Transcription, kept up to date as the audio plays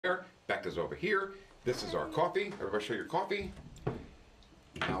there. Becca's over here. This is our coffee. Everybody show your coffee.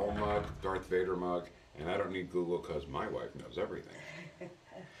 Owl mug, Darth Vader mug, and I don't need Google because my wife knows everything.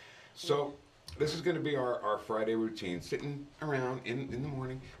 So this is going to be our Friday routine, sitting around in the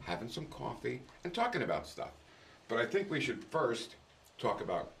morning, having some coffee, and talking about stuff. But I think we should first talk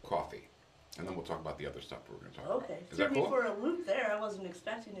about coffee, and then we'll talk about the other stuff we're going to talk about. Okay. Is that Took me cool? for a loop there. I wasn't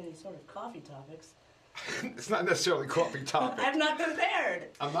expecting any sort of coffee topics. It's not necessarily coffee topic. I'm not prepared.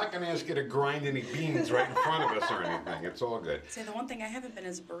 I'm not going to ask you to grind any beans right in front of us or anything. It's all good. Say the one thing I haven't been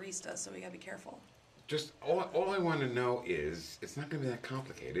is a barista, so we gotta be careful. Just all I want to know is, it's not going to be that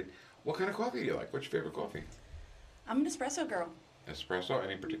complicated. What kind of coffee do you like? What's your favorite coffee? I'm an espresso girl. Espresso?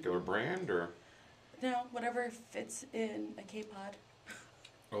 Any particular brand or? No, whatever fits in a K-pod.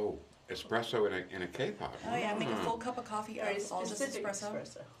 Oh, espresso in a K-pot. Oh yeah, make a full cup of coffee Very of all just specific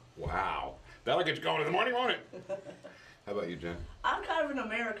espresso. Wow, that'll get you going in the morning, won't it? How about you, Jen? I'm kind of an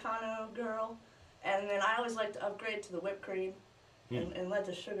Americano girl, and then I always like to upgrade to the whipped cream and let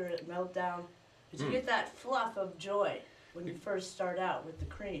the sugar melt down. But you get that fluff of joy when you first start out with the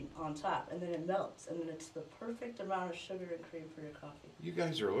cream on top, and then it melts, and then it's the perfect amount of sugar and cream for your coffee. You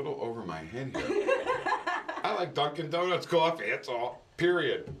guys are a little over my head here. I like Dunkin' Donuts coffee, that's all.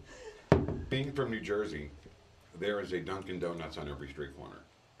 Period. Being from New Jersey, there is a Dunkin' Donuts on every street corner.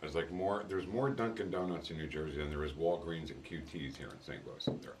 There's more Dunkin' Donuts in New Jersey than there is Walgreens and QTs here in St. Louis.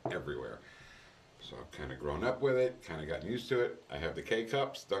 They're everywhere. So I've kind of grown up with it, kind of gotten used to it. I have the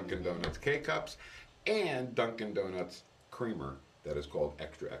K-Cups, Dunkin' Donuts K-Cups, and Dunkin' Donuts creamer that is called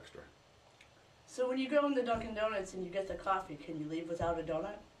Extra Extra. So when you go in the Dunkin' Donuts and you get the coffee, can you leave without a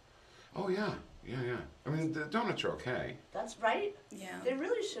donut? Oh, yeah. I mean, the donuts are okay. That's right. Yeah. They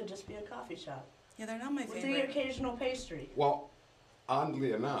really should just be a coffee shop. Yeah, they're not my With the favorite. occasional pastry. Well,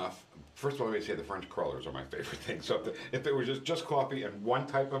 oddly enough, first of all, let me say the French crullers are my favorite thing. So if it was just coffee and one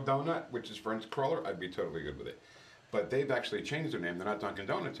type of donut, which is French cruller, I'd be totally good with it. But they've actually changed their name. They're not Dunkin'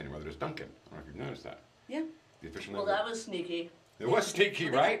 Donuts anymore. They're just Dunkin'. I don't know if you've noticed that. Yeah. The official Well, name. that was sneaky. It was sneaky,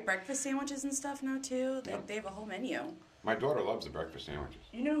 They right? got breakfast sandwiches and stuff now too. Yep. They have a whole menu. My daughter loves the breakfast sandwiches.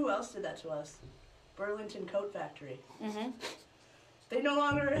 You know who else did that to us? Burlington Coat Factory. They no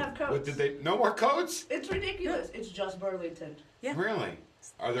longer have coats. What did they? No more coats? It's ridiculous. It's just Burlington. Yeah. Really?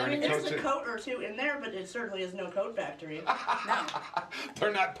 Are there I mean, any there's coats? a coat or two in there, but it certainly is no coat factory. No.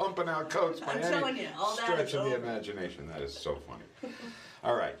 They're not pumping out coats by I'm any telling you, all that stretch is of the over. imagination. That is so funny.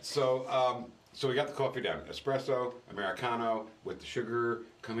 All right, so we got the coffee down. Espresso, Americano, with the sugar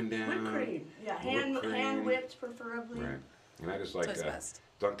coming down. Whipped cream. Yeah, Whipped cream. hand whipped preferably. Right. And I just like So it's best.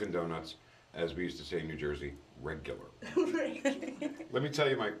 Dunkin' Donuts, as we used to say in New Jersey, regular. Right. Let me tell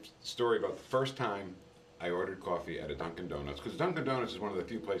you my story about the first time I ordered coffee at a Dunkin' Donuts, because Dunkin' Donuts is one of the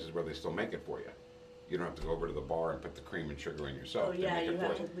few places where they still make it for you. You don't have to go over to the bar and put the cream and sugar in yourself. Oh They yeah, make you it for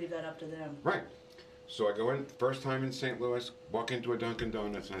have to leave that up to them. Right. So I go in, first time in St. Louis, walk into a Dunkin'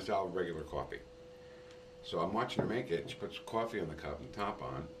 Donuts, and I say, I'll have regular coffee. So I'm watching her make it. She puts coffee on the cup and the top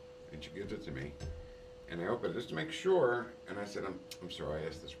on, and she gives it to me. And I open it just to make sure, and I said, I'm sorry, I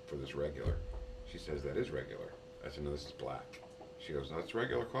asked for this regular. She says, that is regular. I said, no, this is black. She goes, no, it's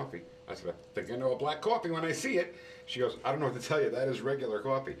regular coffee. I said, I think I know a black coffee when I see it. She goes, I don't know what to tell you, that is regular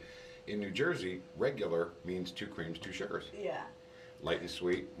coffee. In New Jersey, regular means 2 creams, 2 sugars. Yeah. Light and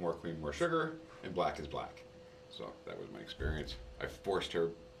sweet, more cream, more sugar, and black is black. So that was my experience. I forced her.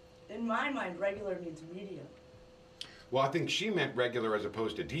 In my mind, regular means medium. Well, I think she meant regular as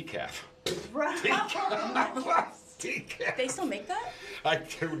opposed to decaf. Right. Decaf. They still make that?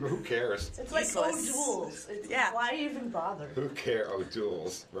 Who cares? It's like Useless. O'Doul's. Yeah. Why even bother? Who cares? Oh,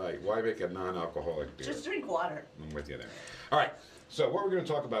 O'Doul's. Right. Why make a non-alcoholic beer? Just drink water. I'm with you there. All right. So what we're going to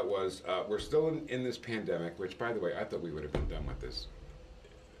talk about was we're still in this pandemic, which, by the way, I thought we would have been done with this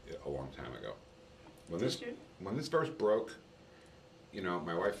a long time ago. When this first broke, you know,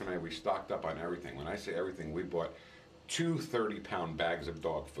 my wife and I, we stocked up on everything. When I say everything, we bought 2 30-pound bags of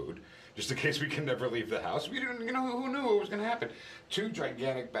dog food, just in case we can never leave the house. We didn't, you know, who knew what was going to happen? 2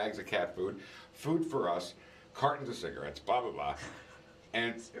 gigantic bags of cat food, food for us, cartons of cigarettes, blah, blah, blah.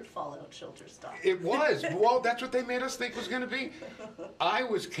 And Your fallout shelter stuff. it was. Well, that's what they made us think was going to be. I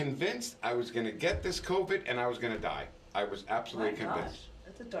was convinced I was going to get this COVID and I was going to die. I was absolutely My convinced. gosh,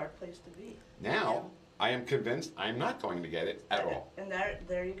 that's a dark place to be. Now, I am convinced I'm not going to get it at all. And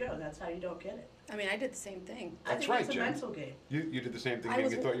there you go. That's how you don't get it. I mean, I did the same thing. I That's think right, it's a Jen. mental game. You did the same thing I and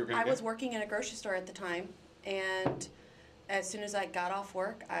was you thought you were going to I get was working in a grocery store at the time, and as soon as I got off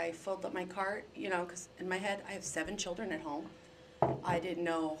work, I filled up my cart. You know, because in my head, I have 7 children at home. I didn't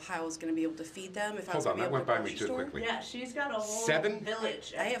know how I was going to be able to feed them. If I was Hold on, going to that be able went to by me too store. quickly. Yeah, she's got a whole 7?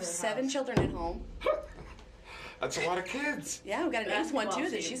 village. I at have her 7 house. children at home. That's a lot of kids. Yeah, we got an eighth one Basketball too.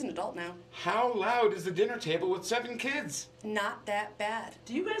 That team. she's an adult now. How loud is the dinner table with 7 kids? Not that bad.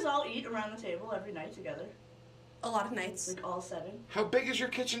 Do you guys all eat around the table every night together? A lot of nights. Like all 7? How big is your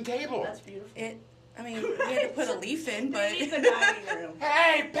kitchen table? That's beautiful. I mean, we had to put a leaf in, but We eat in the dining room.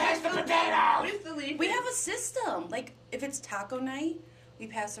 Hey, pass the potatoes! With the leaf we in. have a system. Like, if it's taco night, we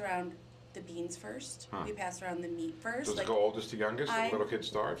pass around the beans first. Huh. We pass around the meat first. Does Like, it go oldest to youngest? I- The little kid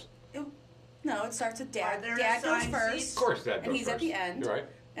starves? no, it starts with Are dad. there Dad goes assigned first. seats? Of course, Dad goes And he's first. at the end. You're right.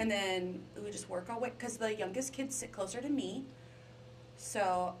 And then we just work our way because the youngest kids sit closer to me.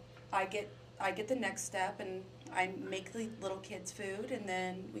 So I get the next step, and I make the little kids food, and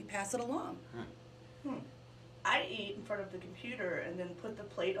then we pass it along. I eat in front of the computer and then put the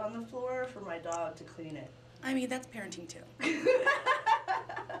plate on the floor for my dog to clean it. I mean, that's parenting too.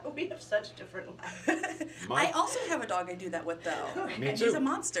 We have such different lives. I also have a dog I do that with though. Me and too. he's a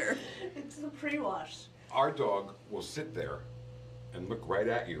monster. It's the pre-wash. Our dog will sit there and look right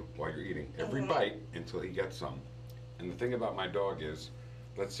at you while you're eating every bite until he gets some. And the thing about my dog is,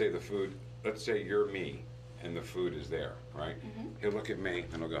 let's say you're me and the food is there, right? He'll look at me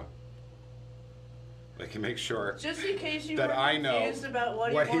and he'll go, like he makes sure Just in case you that were I know confused about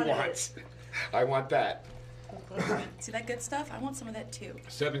what he wanted. wants. I want that. See that good stuff? I want some of that too.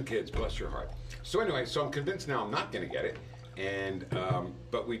 7 kids, bless your heart. So anyway, so I'm convinced now I'm not going to get it, and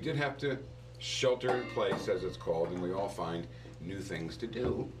but we did have to shelter in place, as it's called, and we all find new things to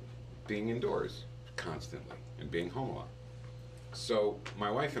do, being indoors constantly and being home a lot. So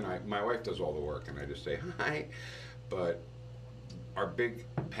my wife does all the work, and I just say hi. But our big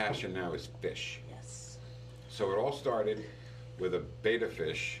passion now is fish. Yes. So it all started with a beta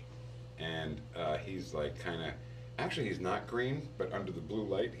fish, and he's like actually he's not green, but under the blue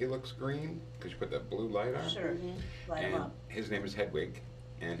light he looks green because you put that blue light on. Sure. Light 'em And up. his name is Hedwig,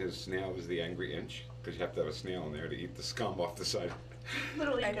 and his snail is the Angry Inch because you have to have a snail in there to eat the scum off the side.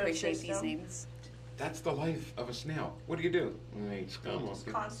 Little I appreciate these ecosystem. names. That's the life of a snail. What do? I eat scum off Just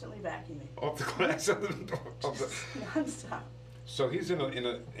the, constantly vacuuming. off the glass of the. Non-stop. So he's in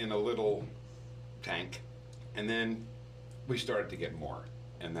a little tank, and then we started to get more,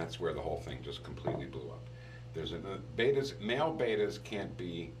 and that's where the whole thing just completely blew up. There's male betas can't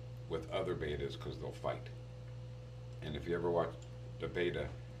be with other betas because they'll fight. And if you ever watch the beta,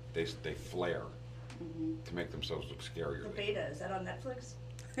 they flare to make themselves look scarier. The beta, is that on Netflix?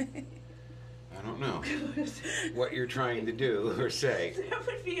 I don't know what you're trying to do or say. That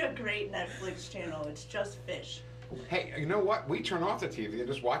would be a great Netflix channel. It's just fish. Hey, you know what? We turn off the TV and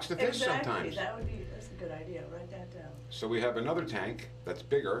just watch the fish sometimes. That's a good idea. Write that down. So we have another tank that's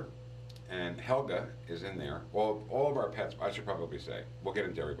bigger, and Helga is in there. Well, all of our pets, I should probably say, we'll get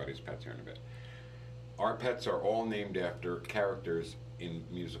into everybody's pets here in a bit. Our pets are all named after characters in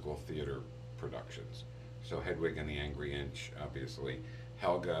musical theater productions. So Hedwig and the Angry Inch, obviously.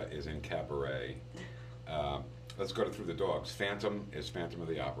 Helga is in Cabaret. Let's go through the dogs. Phantom is Phantom of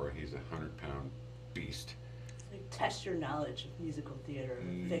the Opera. He's a 100-pound beast. Like, test your knowledge of musical theater.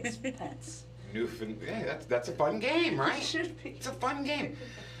 Fix pets. Hey, that's a fun game, right? It should be. It's a fun game.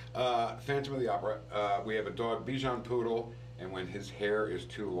 Phantom of the Opera. We have a dog, Bichon Poodle, and when his hair is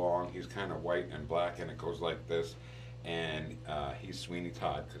too long, he's kind of white and black, and it goes like this. And he's Sweeney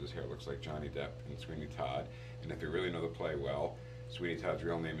Todd, because his hair looks like Johnny Depp and Sweeney Todd. And if you really know the play well, Sweeney Todd's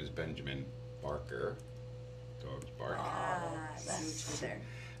real name is Benjamin Barker. Dogs bark. I see what you did there.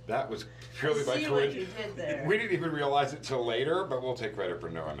 That was purely by See what you coincidence. did there. We didn't even realize it till later, but we'll take credit for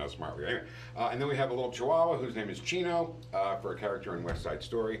knowing how smart we are. Anyway, and then we have a little Chihuahua whose name is Chino for a character in West Side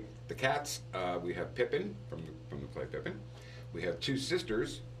Story. The cats, we have Pippin from the play Pippin. We have 2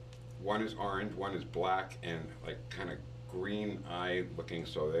 sisters. One is orange, one is black, and like kind of green eye looking.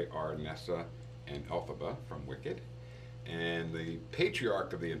 So they are Nessa and Elphaba from Wicked. And the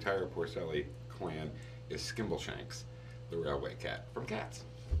patriarch of the entire Porcelli clan is Skimbleshanks, the railway cat from Cats.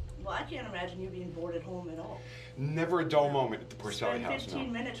 Well, I can't imagine you being bored at home at all. Never a dull moment at the Porcelli Spend house. 15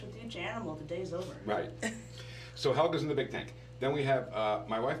 No. minutes with each animal, the day's over. Right. So Helga's in the big tank. Then we have,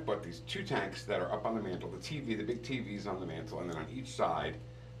 my wife bought these 2 tanks that are up on the mantle. The big TV's on the mantle, and then on each side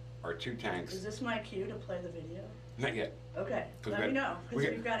are 2 tanks. Is this my cue to play the video? Not yet. Okay, 'Cause let we- me know, we-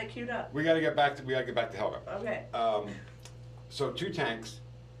 because we've got it queued up. We gotta get back to Helga. Okay. So 2 tanks,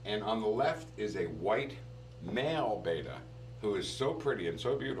 and on the left is a white male beta who is so pretty and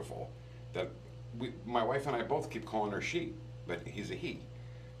so beautiful that my wife and I both keep calling her she, but he's a he.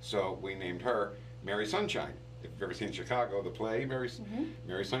 So we named her Mary Sunshine. If you've ever seen Chicago, the play, Mary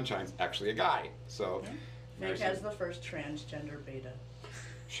Sunshine's actually a guy. So Mary Meg has the first transgender beta.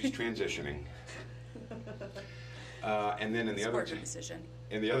 she's transitioning. And then in the other Support your decision.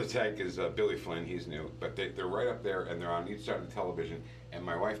 And the other tank is Billy Flynn. He's new, but they're right up there, and they're on each side of the television. And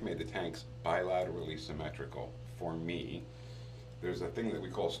my wife made the tanks bilaterally symmetrical for me. There's a thing that we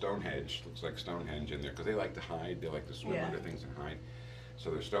call Stonehenge. Looks like Stonehenge in there because they like to hide. They like to swim Yeah. under things and hide. So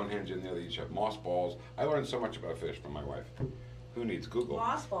there's Stonehenge in there. They each have moss balls. I learned so much about fish from my wife. Who needs Google?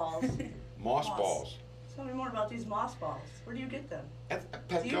 Moss balls. Moss Moss. balls. Tell me more about these moss balls. Where do you get them? At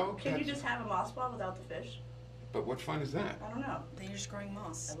Petco. Can you just have a moss ball without the fish? But what fun is that? I don't know. Then you're just growing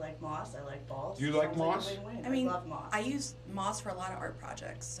moss. I like moss. I like balls. You like Sounds moss? Like a win-win. I mean, love moss. I use moss for a lot of art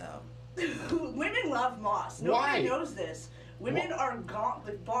projects, so. Women love moss. Why? Nobody knows this. Women are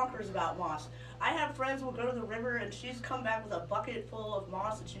like bonkers about moss. I have friends who will go to the river and she's come back with a bucket full of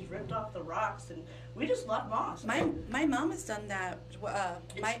moss and she's ripped off the rocks and we just love moss. My mom has done that.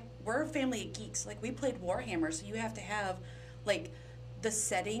 We're a family of geeks. Like, we played Warhammer, so you have to have like the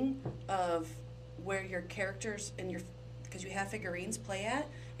setting of where your characters and your, because you have figurines play at.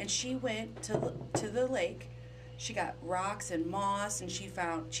 And she went to the lake. She got rocks and moss, and she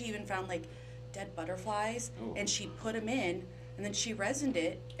even found like dead butterflies, Ooh. and she put them in, and then she resined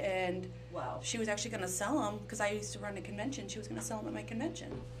it, and Wow. she was actually going to sell them because I used to run a convention. She was going to sell them at my convention.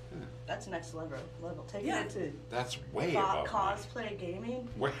 That's next level. Taking Yeah. it to That's way above cosplay gaming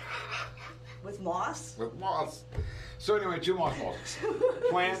mine. with moss. With moss. So anyway, 2 moss balls.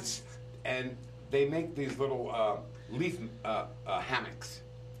 Plants, and they make these little leaf hammocks.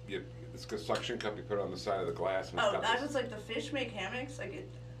 It's a suction cup you put on the side of the glass. And it's Oh, got I this- was like, the fish make hammocks?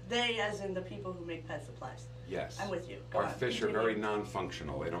 They, as in the people who make pet supplies. Yes. I'm with you. Go Our on, fish are continue. very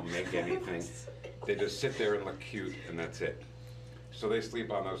non-functional. They don't make anything. They just sit there and look cute, and that's it. So they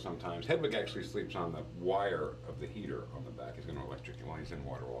sleep on those sometimes. Hedwig actually sleeps on the wire of the heater on the back. He's going to electrocute while he's in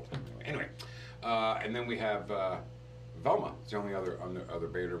water all the time. Anyway, and then we have Velma. It's the only other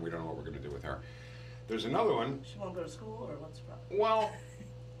baiter, and we don't know what we're going to do with her. There's another one. She won't go to school, or what's the problem? Well,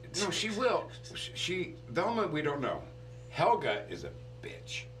 no, she will. Velma, we don't know. Helga is a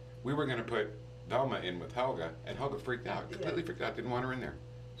bitch. We were going to put Velma in with Helga, and Helga freaked out. Completely freaked out. Didn't want her in there.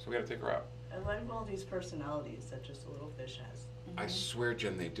 So we had to take her out. I like all these personalities that just a little fish has. I swear,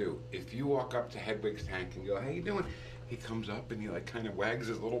 Jen, they do. If you walk up to Hedwig's tank and go, "How you doing?" He comes up and he like kind of wags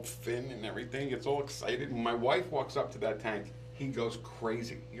his little fin and everything. Gets all excited. When my wife walks up to that tank, he goes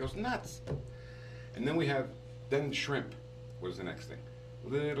crazy. He goes nuts. And then we have shrimp. What is the next thing?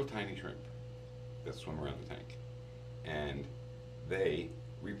 Little tiny shrimp that swim around the tank, and they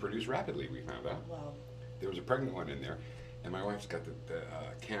reproduce rapidly. We found out. Wow. There was a pregnant one in there, and my wife's got the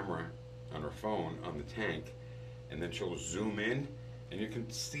camera on her phone on the tank, and then she'll zoom in, and you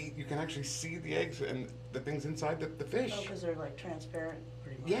can actually see the eggs and the things inside the fish. Oh, because they're like transparent,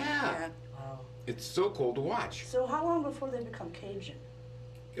 pretty much. Yeah. Wow. It's so cool to watch. So how long before they become Cajun?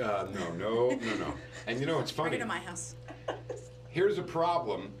 No. And you know, it's Bring funny. it to my house. Here's a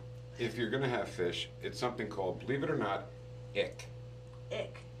problem if you're going to have fish. It's something called, believe it or not, ick.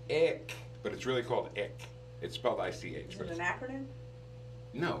 Ick. Ick. But it's really called ick. It's spelled ICH. Is But it an acronym?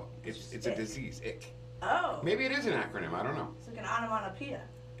 no, it's a Ick. disease, ick. Oh. Maybe it is an acronym, I don't know. It's like an onomatopoeia.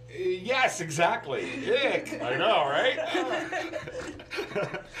 Yes, exactly. Ick. I know, right?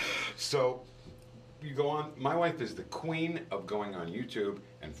 So you go on. My wife is the queen of going on YouTube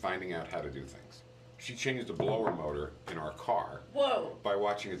and finding out how to do things. She changed the blower motor in our car Whoa. by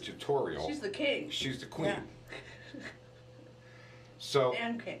watching a tutorial. She's the king. She's the queen. Yeah. So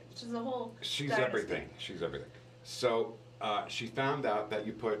And king. She's the whole she's dynasty. everything. She's everything. So she found out that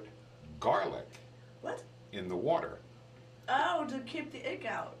you put garlic What? in the water Oh, to keep the ick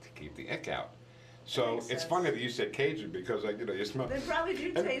out. to keep the ick out. So makes it's sense. funny that you said Cajun because you smell. They probably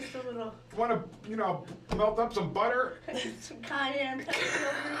do And- taste a little Want to melt up some butter? some cayenne pepper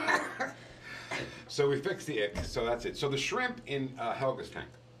over here. So we fixed the ick. So that's it. So the shrimp in Helga's tank.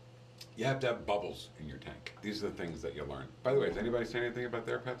 You have to have bubbles in your tank. These are the things that you learn. By the way, has anybody say anything about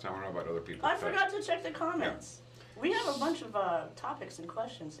their pets? I want to know about other people's I pets. forgot to check the comments. We have a bunch of topics and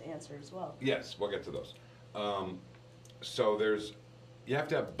questions to answer as well. Yes, we'll get to those. So you have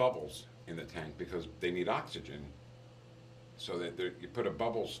to have bubbles in the tank because they need oxygen. So that you put a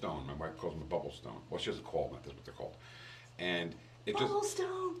bubble stone. My wife calls them a bubble stone. Well, she doesn't call them that. That's what they're called. And it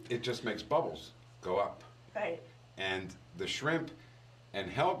Bubblestone. just makes bubbles go up. Right. And the shrimp and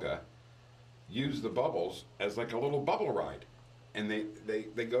Helga use the bubbles as like a little bubble ride. And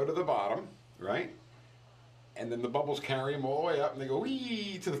they go to the bottom, right? And then the bubbles carry them all the way up, and they go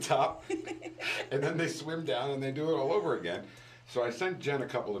wee to the top. And then they swim down, and they do it all over again. So I sent Jen a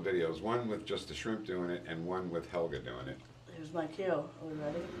couple of videos, one with just the shrimp doing it, and one with Helga doing it. Here's my cue. Are we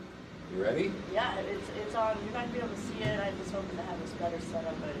ready? You ready? Yeah, it's on. You're not gonna be able to see it. I was hoping to have this better set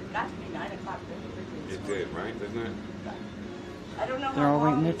up, but it got to be 9 o'clock really quickly. It did, right? Doesn't it? I don't know They're how all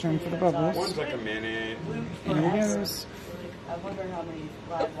waiting long their this turn for the video is bubbles. on. One's like a minute. Loop Here he forever. goes. I wonder how many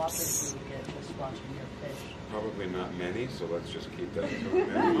live watchers we would get just watching your fish. Probably not many, so let's just keep that to a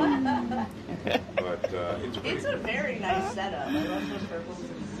minimum. But it's pretty It's a very nice setup. I love the purples and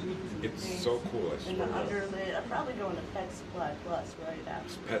blues and It's things. so cool. I And swear. the underlid. I'm probably going to Pet Supply Plus right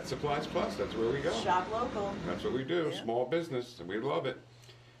after. Pet Supplies Plus, that's where we go. Shop local. That's what we do. Yeah. Small business, and we love it.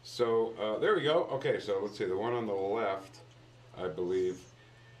 So there we go. Okay, so let's see. The one on the left, I believe.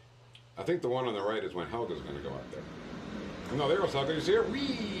 I think the one on the right is when Helga's going to go out there. Oh, no, there goes Helga. You see her?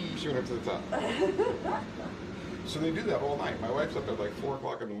 Whee! She went up to the top. So they do that all night. My wife's up at like 4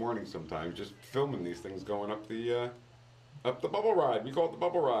 o'clock in the morning sometimes, just filming these things going up the bubble ride. We call it the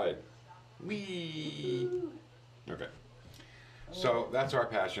bubble ride. Whee! Okay. So that's our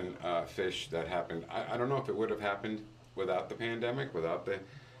passion, fish that happened. I don't know if it would have happened without the pandemic, without the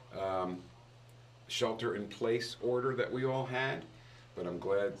shelter-in-place order that we all had, but I'm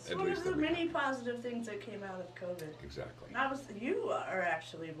glad It's at one least of the that we many positive things that came out of COVID. Exactly. You are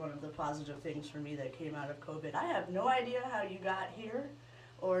actually one of the positive things for me that came out of COVID. I have no idea how you got here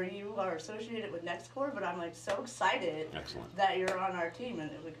or you are associated with NextCore, but I'm like so excited Excellent. that you're on our team. And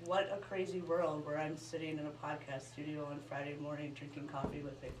like, what a crazy world where I'm sitting in a podcast studio on Friday morning drinking coffee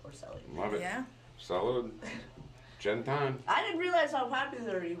with Vic Porcelli. Love it. Yeah. Salud. Gentan. I didn't realize how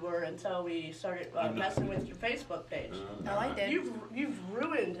popular you were until we started I'm not. messing with your Facebook page. Oh, I did. You've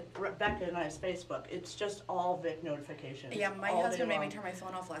ruined Rebecca and I's Facebook. It's just all Vic notifications. Yeah, my all husband day made me long. turn my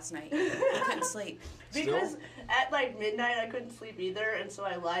phone off last night. He couldn't sleep. Because at like midnight I couldn't sleep either, and so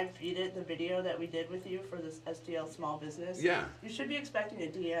I live feeded the video that we did with you for this STL small business. Yeah. You should be expecting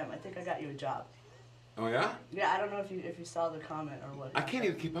a DM. I think I got you a job. Oh yeah? Yeah, I don't know if you saw the comment or what. I can't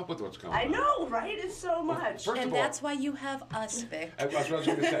even keep up with what's going I on. know, right? It's so much. First And of all, that's why you have us, Vic. that's what I was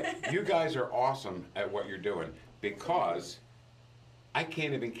going to say. You guys are awesome at what you're doing because I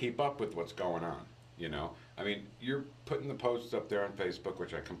can't even keep up with what's going on. You know, I mean, you're putting the posts up there on Facebook,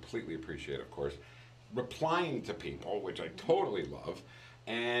 which I completely appreciate, of course. Replying to people, which I totally love,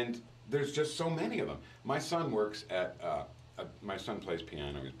 and there's just so many of them. My son works at. My son plays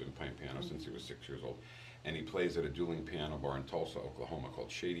piano. He's been playing piano since he was 6 years old, and he plays at a dueling piano bar in Tulsa, Oklahoma, called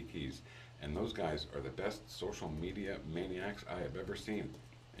Shady Keys. And those guys are the best social media maniacs I have ever seen,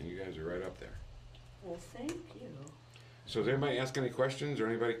 and you guys are right up there. Well, thank you. So, does anybody ask any questions or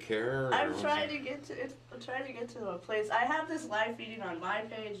anybody care? Or I'm trying to get to it. I'm trying to get to a place. I have this live feeding on my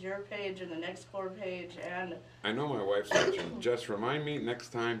page, your page, and the NextCore page, and I know my wife's watching. Just remind me next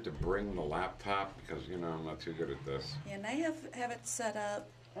time to bring the laptop because you know I'm not too good at this. And I have it set up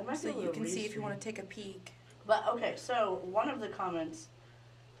I might so be able you to can see if you restream. want to take a peek. But okay, so one of the comments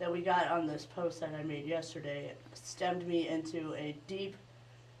that we got on this post that I made yesterday stemmed me into a deep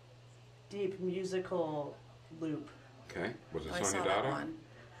musical loop. Okay, was it I Sonia saw that Dada? one.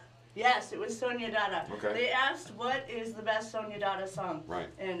 Yes, it was Sonia Dada. Okay. They asked what is the best Sonia Dada song. Right.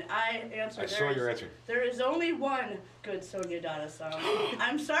 And I answered. I saw your answer. There is only one good Sonia Dada song.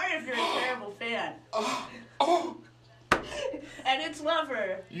 I'm sorry if you're a terrible fan. Oh, And it's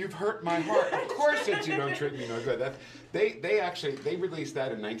Lover. you've hurt my heart. Of course, it's You Don't Treat Me No Good. That they released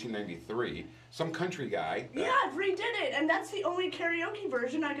that in 1993. Some country guy. Yeah, redid it, and that's the only karaoke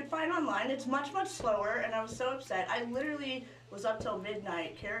version I could find online. It's much slower, and I was so upset. I literally was up till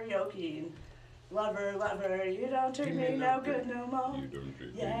midnight karaokeing. Lover, lover, you don't treat me no good no more. You don't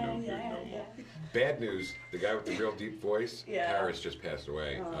treat Yeah, me no good yeah, no yeah. more. Bad news, the guy with the real deep voice, Yeah. Paris, just passed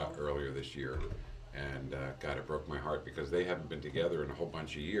away Oh. earlier this year. And God, it broke my heart because they haven't been together in a whole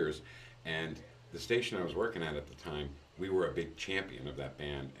bunch of years. And the station I was working at the time, we were a big champion of that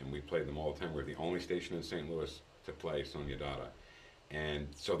band, and we played them all the time. We were the only station in St. Louis to play Sonia Dada. And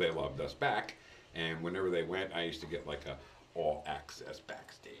so they loved us back. And whenever they went, I used to get like a all-access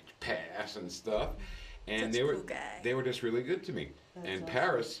backstage pass and stuff. And Such a cool guy. they were just really good to me. That's And awesome.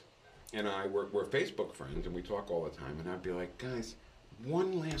 Paris and I were Facebook friends, and we talk all the time. And I'd be like, guys,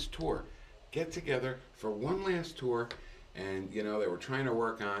 one last tour. Get together for one last tour. And, you know, they were trying to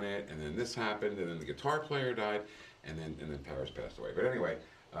work on it, and then this happened, and then the guitar player died, and then Paris passed away. But anyway,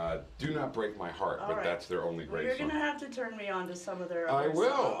 Do Not Break My Heart, All but right. that's their only Well, great you're song. gonna have to turn me on to some of their I other will.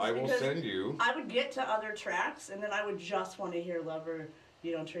 songs, I will because send you. I would get to other tracks, and then I would just want to hear Lover,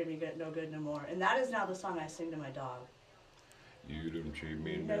 You Don't Treat Me No Good No More. And that is now the song I sing to my dog. You don't treat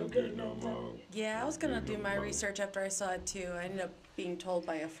me no good no more. Yeah, I was gonna You do no my more. research after I saw it too. I ended up being told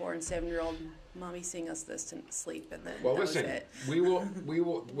by a 4 and 7-year-old, "Mommy, sing us this to sleep," and then Well, that listen, was it. we will, with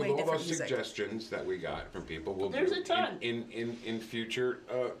Way all different those music. suggestions that we got from people, we'll There's do a ton. in future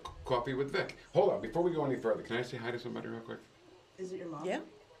Coffee with Vic. Hold on, before we go any further, can I say hi to somebody real quick? Is it your mom? Yeah.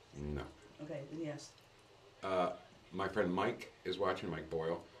 No. Okay, then yes. my friend Mike is watching, Mike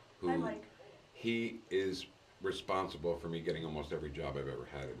Boyle, who Hi, Mike. he is responsible for me getting almost every job I've ever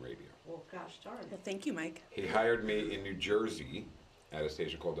had in radio. Well, gosh darn. Well, thank you, Mike. He hired me in New Jersey at a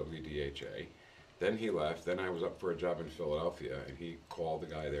station called WDHA. Then he left. Then I was up for a job in Philadelphia, and he called the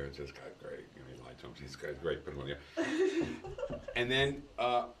guy there and says, "Guy's great." You know, he lied to him. This guy's great. Put him on you. And then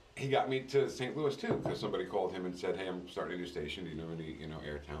he got me to St. Louis too, because somebody called him and said, "Hey, I'm starting a new station. Do you know any,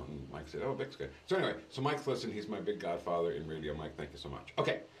 air talent?" And Mike said, "Oh, Vic's good." So anyway, so Mike's listening. He's my big godfather in radio. Mike, thank you so much.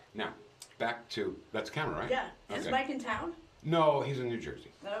 Okay, now back to that's camera, right? Yeah. Is Okay. Mike in town? No, he's in New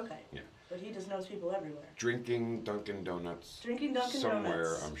Jersey. Okay. Yeah. But he just knows people everywhere. Drinking Dunkin' Donuts. Drinking Dunkin' somewhere,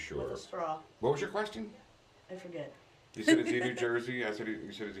 Donuts. I'm sure. With a straw. What was your question? I forget. You said, is he in New Jersey? I said,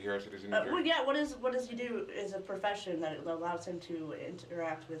 you said, is he here? I said, is he in New Jersey? Well, yeah. What does he do? Is a profession that allows him to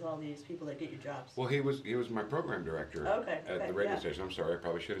interact with all these people that get you jobs. Well, he was my program director at the radio station. I'm sorry, I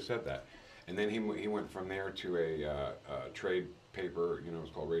probably should have said that. And then he went from there to a trade paper. It was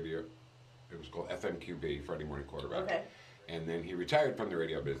called radio. It was called FMQB, Friday Morning Quarterback. Okay. And then he retired from the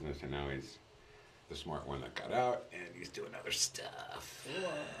radio business, and now he's the smart one that got out, and he's doing other stuff. Cool.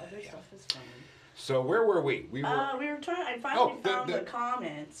 Other stuff is fun. So where were we? We were trying. I finally found the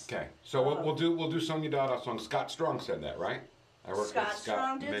comments. Okay, so we'll do Sonia Dada song. Scott Strong said that, right? I worked Scott with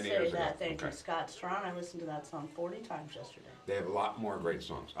Strong did many say years that. ago. Thank you, Okay. Scott Strong. I listened to that song 40 times yesterday. They have a lot more great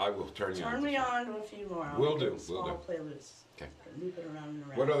songs. I will turn you on. Turn to me some. on to a few more. I'll Will make do, a will small do. play loose. Okay. Loop it around and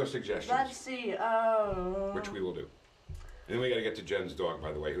around. What other suggestions? Let's see. Which we will do. And then we got to get to Jen's dog,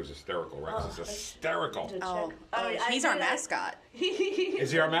 by the way, who's hysterical. Rex is hysterical. to Oh, check. I he's our did- mascot.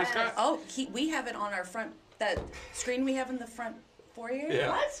 Is he our mascot? Oh, we have it on our front, that screen we have in the front foyer. Yeah.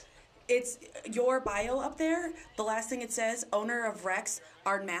 What? It's your bio up there. The last thing it says, owner of Rex,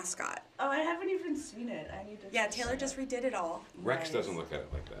 our mascot. Oh, I haven't even seen it. I need to. Yeah, check Taylor it just out. redid it all. Rex Nice. doesn't look at it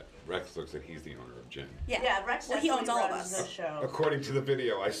like that. Rex looks at he's the owner of Jen. Yeah, Rex. Well, he owns definitely all of runs us. the show. According to the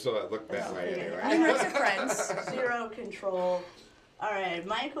video, I saw it look that way Okay. Me and anyway. Rex are friends. Zero control. All right,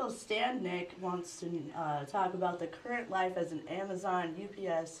 Michael Standnick wants to talk about the current life as an Amazon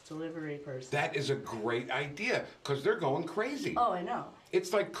UPS delivery person. That is a great idea, because they're going crazy. Oh, I know.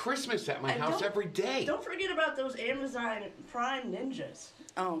 It's like Christmas at my And house don't- every day. Don't forget about those Amazon Prime ninjas.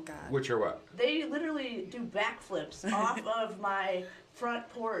 Oh, God. Which are what? They literally do backflips off of my front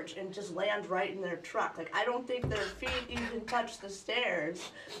porch and just land right in their truck. Like, I don't think their feet even touch the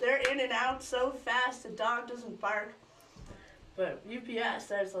stairs. They're in and out so fast the dog doesn't bark. But UPS,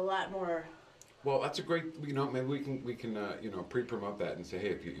 there's a lot more. Well, that's a great. Maybe we can pre-promote that and say, hey,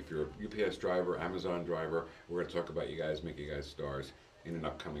 if you're a UPS driver, Amazon driver, we're going to talk about you guys, make you guys stars in an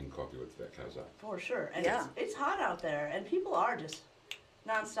upcoming Coffee with Vic. How's that? For sure. And Yeah. it's hot out there, and people are just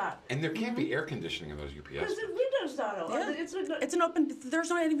nonstop. And there can't be air conditioning in those Because UPS. the windows not open. Yeah. It's an open, there's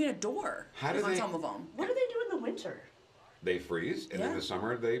not even a door How do on they- some of them. What do they do in the winter? They freeze, and in Yeah. the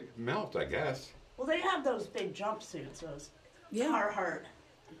summer they melt, I guess. Well, they have those big jumpsuits, those Yeah. Carhartt.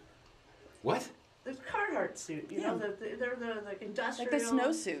 What? The Carhartt suit, you know, they're the industrial. Like the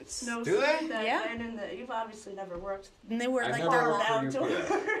snowsuits. Snowsuit Do they? that Yeah. went in the, you've obviously never worked And they wear I've like never their worked long. for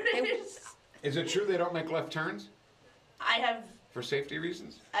outdoors. Is it true they don't make left turns I have, for safety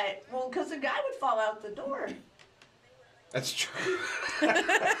reasons? because the guy would fall out the door. That's true.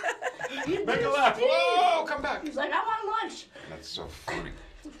 He'd Make be a laugh. Steve. Whoa, come back. He's like, I'm on lunch. That's so funny.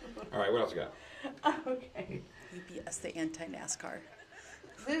 All right, what else you got? Okay. UPS, the anti-NASCAR.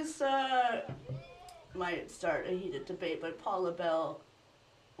 This might start a heated debate, but Paula Bell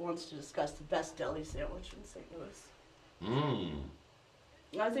wants to discuss the best deli sandwich in St. Louis. Mmm.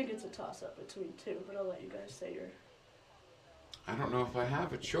 I think it's a toss-up between two, but I'll let you guys say your. I don't know if I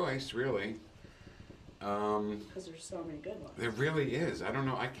have a choice, really. Because there's so many good ones. There really is. I don't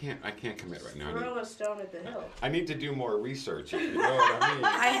know. I can't commit right now. Throw a stone at the hill. I need to do more research, if you know what I mean.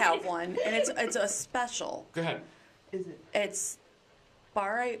 I have one, and it's a special. Go ahead. Is it? It's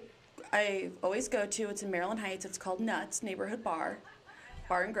bar I always go to. It's in Maryland Heights. It's called Nuts Neighborhood Bar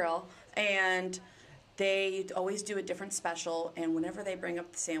and Grill, and they always do a different special. And whenever they bring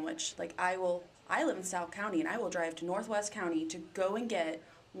up the sandwich, like I live in South County, and I will drive to Northwest County to go and get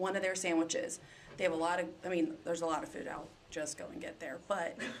one of their sandwiches. They have a lot of. I mean, there's a lot of food. I'll just go and get there,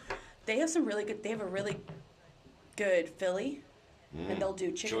 but they have some really good. They have a really good Philly, and they'll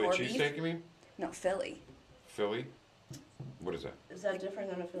do chicken Chili or beef. cheesesteak, you mean? No, Philly. Philly? What is that? Is that different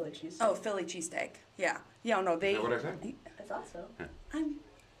than a Philly cheesesteak? Oh, Philly cheesesteak. Yeah. Yeah, no, they. Is that what I said? I thought so. I'm.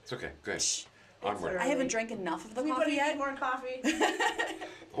 It's okay. Go ahead. It's Onward. I haven't drank enough of the Anybody coffee need yet. more coffee?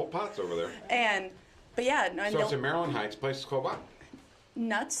 Whole pot's over there. But yeah, no, and So it's they'll- in Maryland Heights. Place is called what?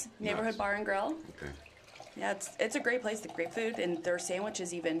 Nuts Neighborhood Nuts. Bar and Grill. Okay. Yeah, it's a great place. Great food, and their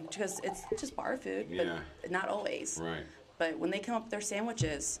sandwiches even, because it's just bar food, Yeah. but not always. Right. But when they come up with their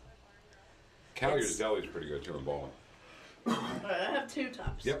sandwiches, Collier's Deli is pretty good too in Bowling. All right, I have two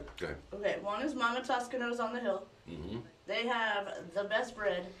tops. Yep, go ahead. Okay, one is Mama Toscano's on the hill. Mm-hmm. They have the best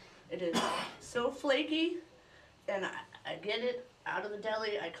bread. It is so flaky, and I get it out of the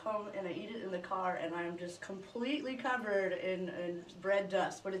deli. I come and I eat it in the car, and I'm just completely covered in bread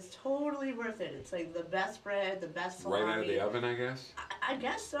dust. But it's totally worth it. It's like the best bread, the best salami. Right out of the oven, I guess? I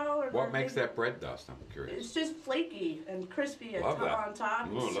guess so. What makes that bread dust? I'm curious. It's just flaky and crispy and Love that. on top.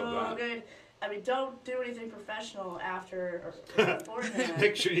 Ooh, It's love so that. good. I mean, don't do anything professional after or beforehand.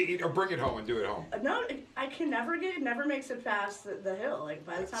 Make sure you eat, or bring it home and do it home. No, I can never get it. Never makes it past the hill. Like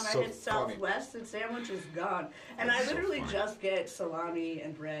by the time That's I so hit funny. Southwest, the sandwich is gone, and That's I so literally funny. just get salami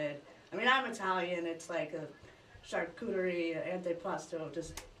and bread. I mean, I'm Italian. It's like a charcuterie, antipasto.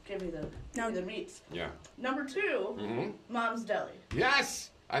 Just give me the meats. Yeah. Number 2, Mm-hmm. Mom's Deli. Yes!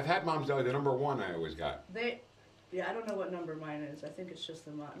 I've had Mom's Deli, the number 1 I always got. Yeah, I don't know what number mine is. I think it's just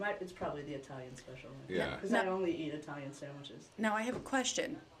the it's probably the Italian special. Yeah. Because No. I only eat Italian sandwiches. now I have a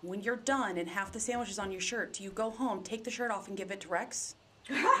question. When you're done and half the sandwich is on your shirt, do you go home, take the shirt off, and give it to Rex?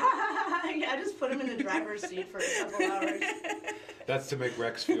 Yeah, I just put him in the driver's seat for a couple hours. That's to make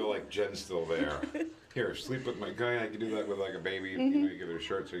Rex feel like Jen's still there. Here, sleep with my guy. I can do that with like a baby. You know, you give it a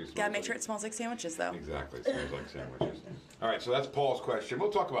shirt so you smell. Gotta make sure it smells like sandwiches, though. Exactly, it smells like sandwiches. All right, so that's Paul's question.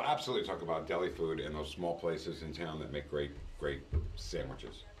 We'll absolutely talk about deli food and those small places in town that make great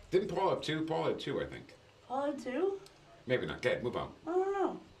sandwiches. Didn't Paul have 2? Paul had 2, I think. Paul had 2? Maybe not. Okay, move on. I don't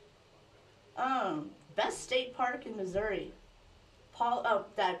know. Best state park in Missouri. Paul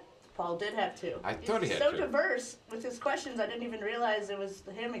did have 2. I thought he He's had so 2. diverse with his questions. I didn't even realize it was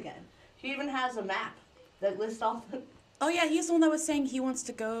him again. He even has a map that lists all the. Oh, yeah, he's the one that was saying he wants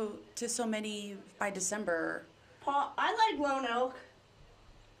to go to so many by December. Paul, I like Lone Elk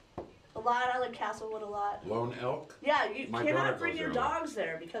a lot. I like Castlewood a lot. Lone Elk? Yeah, you My daughter cannot bring goes your there a lot. dogs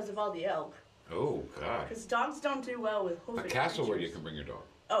there because of all the elk. Oh, God. Because dogs don't do well with hoofed A castle where you creatures. can bring your dog.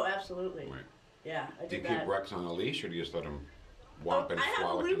 Oh, absolutely. Right. Yeah, I Do did you that. keep Rex on a leash or do you just let him Oh, whomp and I have a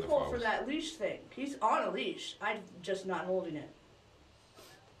frolic in the loophole for forest? that leash thing. He's on a leash. I'm just not holding it.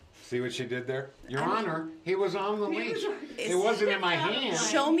 See what she did there? Your I mean- Honor, he was on the He leash. was- It wasn't in my hand.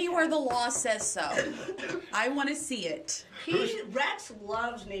 Show me where the law says so. I want to see it. Rex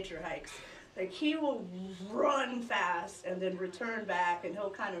loves nature hikes. Like he will run fast and then return back, and he'll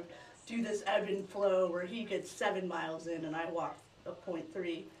kind of do this ebb and flow where he gets 7 miles in and I walk a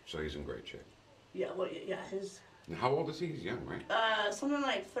 0.3. So he's in great shape. Yeah, well, yeah, his And how old is he? He's young, right? something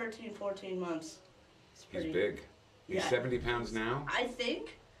like 13, 14 months. It's He's pretty big. He's Yeah. 70 pounds now? I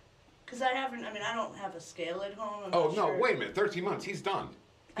think, because I don't have a scale at home. I'm Oh, not no, sure. wait a minute. 13 months. He's done.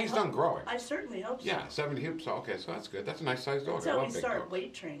 He's I done hope- growing. I certainly hope so. Yeah, 70 hoops. Okay, so that's good. That's a nice sized dog. That's I how love we big start dogs.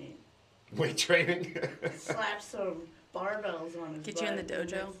 weight training. Weight training? Slap some barbells on his Get you in the butt and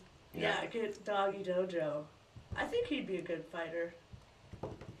dojo? it's- Yeah, get doggy dojo. I think he'd be a good fighter.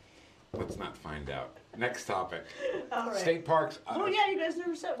 Let's not find out. Next topic. All right. State parks. Oh yeah, you guys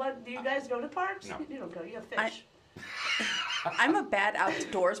never said what? Do you guys go to parks? No. You don't go. You have I- fish. I'm a bad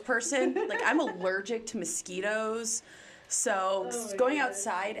outdoors person. Like, I'm allergic to mosquitoes. So, Oh my going God.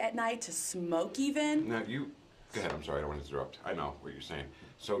 outside at night to smoke even, Now, you. Go ahead. I'm sorry. I don't want to interrupt. I know what you're saying.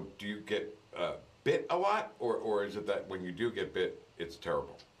 So, do you get bit a lot? Or is it that when you do get bit, it's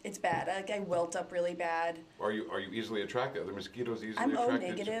terrible? it's bad. Like, I wilt up really bad. Are you easily attracted? Are the mosquitoes easily I'm O attracted?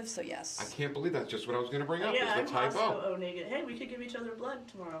 negative, so I yes. can't believe that's just what I was going to bring up. Yeah, is the I'm type also O. O negative. Hey, we could give each other blood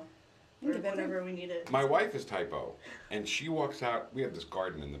tomorrow. You Or can give whenever we need it. My wife is type O, and she walks out. We have this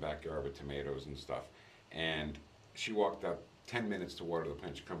garden in the backyard with tomatoes and stuff, and she walked out 10 minutes to water the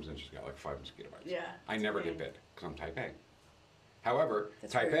plant. She comes in, she's got like 5 mosquito bites. Yeah, I it's never weird. get bit because I'm type A. However,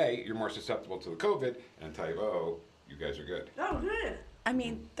 That's type weird. A, you're more susceptible to the COVID, and type O, you guys are good. Oh, good. I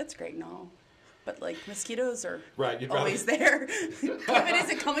mean, that's great and all. But, like, mosquitoes are Right, you'd rather- always there. COVID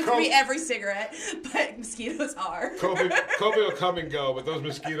isn't coming for me every cigarette, but mosquitoes are. COVID will come and go, but those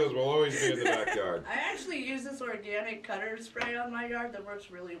mosquitoes will always be in the backyard. I actually use this organic cutter spray on my yard that works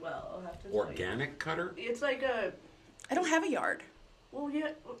really well. I'll have to tell you. Organic cutter? It's like a. I don't have a yard. Well, yeah.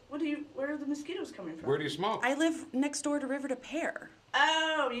 Where are the mosquitoes coming from? Where do you smoke? I live next door to River to Pear.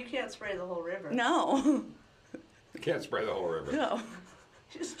 Oh, you can't spray the whole river. No. You can't spray the whole river. No.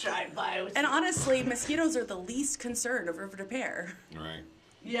 Just drive by with. And honestly, mosquitoes are the least concern of River to Pear. All right,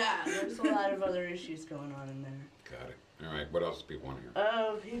 Yeah, there's a lot of other issues going on in there. got it. All right, what else do people want to hear?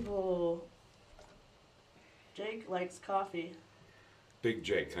 Oh, people. Jake likes coffee. Big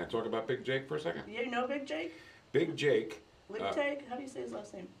Jake. Can I talk about Big Jake for a second? You know Big Jake? Big Jake, Lichtag? How do you say his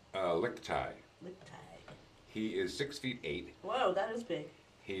last name? Lichtai. Lichtag. He is 6'8". Whoa, that is big.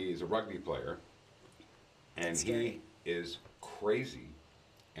 He's a rugby player, and That's he scary. is crazy.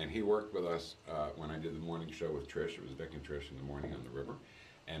 And he worked with us when I did the morning show with Trish. It was Vic and Trish in the morning on the river.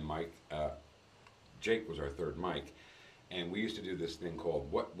 And Mike, Jake was our third Mike. And we used to do this thing called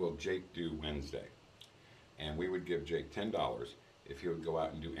What Will Jake Do Wednesday? And we would give Jake $10 if he would go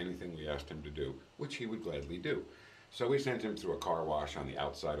out and do anything we asked him to do, which he would gladly do. So we sent him through a car wash on the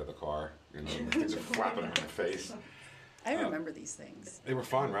outside of the car, you know, things are flapping in the face. I remember these things. They were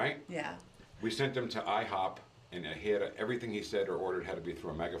fun, right? Yeah. We sent him to IHOP, and he had everything he said or ordered had to be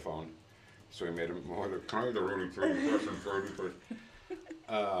through a megaphone. So we made him order kind of really first.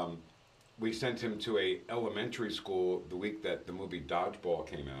 We sent him to a elementary school the week that the movie Dodgeball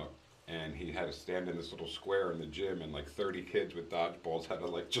came out, and he had to stand in this little square in the gym, and like 30 kids with dodgeballs had to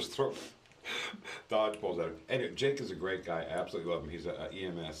like just throw dodgeballs at him. Anyway, Jake is a great guy. I absolutely love him. He's a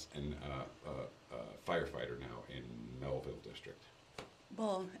EMS and firefighter now in Melville District.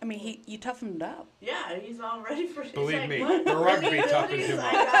 Well, I mean, you toughened him up. Yeah, he's all ready for. he's Believe like, me, what? the rugby What toughened abilities? him I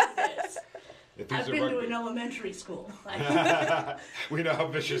up. got this. If he's I've a been to rugby, an elementary school. we know how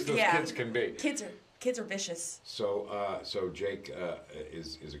vicious those Yeah. kids can be. Kids are vicious. So Jake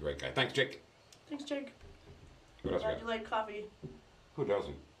is a great guy. Thanks, Jake. Thanks, Jake. What else we Glad got? you like coffee. Who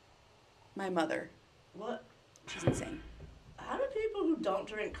doesn't? My mother. What? She's insane. How do people who don't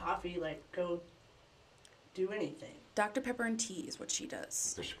drink coffee like go do anything? Dr. Pepper and tea is what she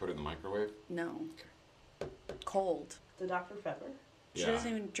does. Does she put it in the microwave? No. Cold. The Dr. Pepper. She Yeah.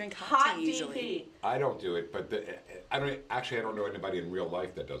 doesn't even drink hot tea DP. usually. I don't do it, but I don't know anybody in real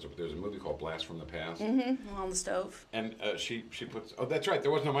life that does it. But there's a movie called Blast from the Past, Mm-hmm. On the stove. and she puts. Oh, that's right.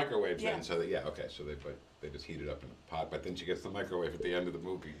 There was no microwave Yeah. then, so okay. So they just heat it up in a pot, but then she gets the microwave at the end of the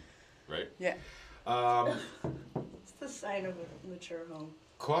movie, right? Yeah. It's the sign of a mature home.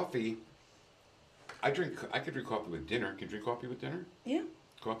 Coffee. I could drink coffee with dinner. Can you drink coffee with dinner? Yeah.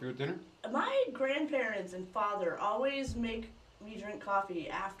 Coffee with dinner? My grandparents and father always make me drink coffee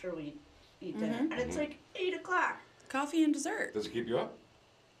after we eat dinner, and it's like 8 o'clock. Coffee and dessert. Does it keep you up?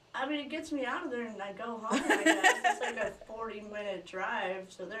 I mean, it gets me out of there, and I go home. I guess it's like a 40-minute drive,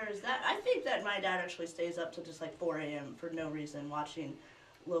 so there's that. I think that my dad actually stays up till just like 4 a.m. for no reason, watching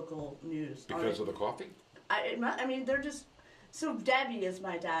local news. Because of the coffee? I mean, they're just. So Debbie is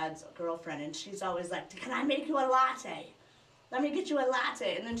my dad's girlfriend, and she's always like, "Can I make you a latte? Let me get you a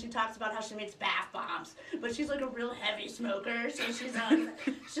latte." And then she talks about how she makes bath bombs, but she's like a real heavy smoker, so she's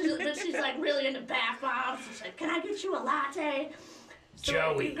like really into bath bombs. She's like, "Can I get you a latte?" So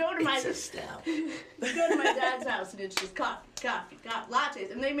Joey, you go to my Estelle. you go to my dad's house, and it's just coffee, lattes,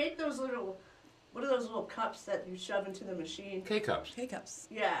 and they make those little. What are those little cups that you shove into the machine? K-cups. K-cups.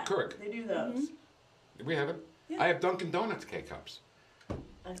 Yeah, Correct. They do those. We have it. Yeah. I have Dunkin' Donuts K-cups.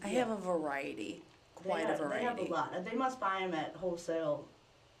 I have a variety. Quite a variety. They have a lot. They must buy them at wholesale.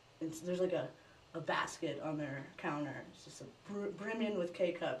 There's like a basket on their counter. It's just a brimming with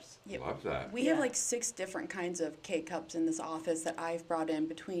K-cups. Yeah. Love that. We have like 6 different kinds of K-cups in this office that I've brought in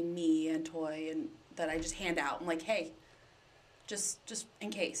between me and Toy, and that I just hand out. I'm like, hey, just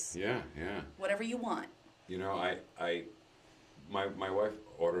in case. Yeah. Whatever you want. You know, my wife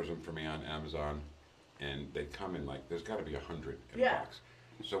orders them for me on Amazon, and they come in like, there's got to be 100 in a Yeah. box.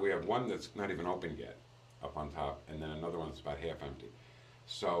 So we have one that's not even open yet up on top, and then another one that's about half empty.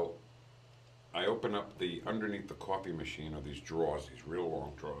 So I open up underneath the coffee machine are these drawers, these real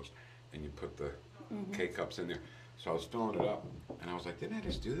long drawers, and you put the K-cups in there. So I was filling it up, and I was like, didn't I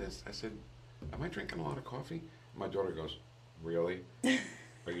just do this? I said, am I drinking a lot of coffee? My daughter goes, really?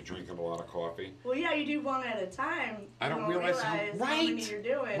 Are you drinking a lot of coffee? Well, yeah, you do one at a time. I don't realize how- many right, you're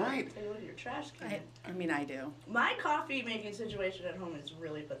doing. right. Take a look at your trash can. I mean, I do. My coffee making situation at home is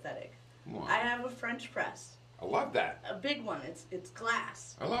really pathetic. Wow. I have a French press, I love that. a big one. It's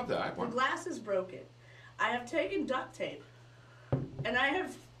glass. I love that. I The want. glass is broken. I have taken duct tape, and I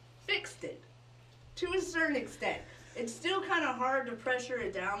have fixed it to a certain extent. It's still kind of hard to pressure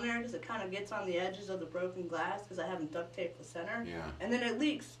it down there because it kind of gets on the edges of the broken glass because I haven't duct taped the center. Yeah. And then it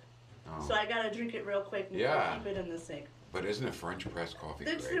leaks. Oh. So I got to drink it real quick and Yeah. keep it in the sink. But isn't a French press coffee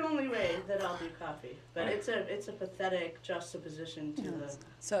That's great? the only way that I'll do coffee. But Right. it's a pathetic juxtaposition to the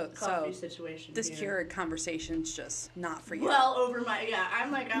So coffee situation this here. Keurig conversation's just not for you. Well,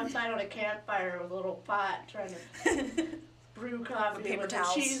 I'm like outside on a campfire with a little pot trying to brew coffee paper with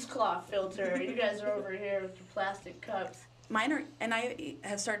towels. a cheesecloth filter. You guys are over here with your plastic cups. Mine are, and I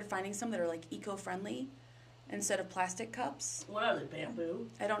have started finding some that are like eco-friendly instead of plastic cups. What are they, bamboo?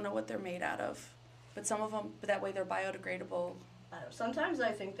 I don't know what they're made out of, but some of them, but that way they're biodegradable. I don't know. Sometimes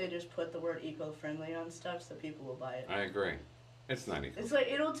I think they just put the word eco-friendly on stuff so people will buy it. I agree. It's not even. It's like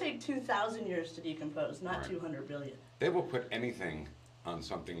it'll take 2,000 years to decompose, not Right. 200 billion. They will put anything on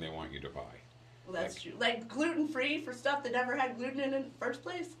something they want you to buy. Well, that's true. Like gluten-free for stuff that never had gluten in the first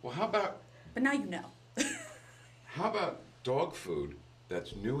place. Well, how about But now you know. dog food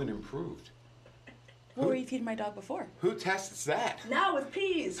that's new and improved? What were you feeding my dog before? Who tests that? Now with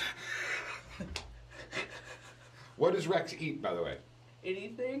peas. What does Rex eat, by the way?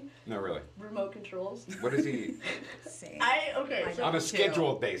 Anything? No, really. Remote controls. What does he eat? Same. Okay, so On a Too.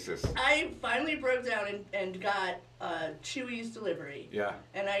 scheduled basis. I finally broke down and got Chewy's delivery. Yeah.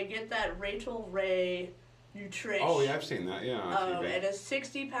 And I get that Rachel Ray Nutrition. Oh, yeah, I've seen that. Yeah, on TV. And a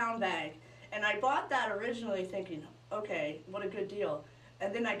 60-pound bag. And I bought that originally thinking, okay, what a good deal.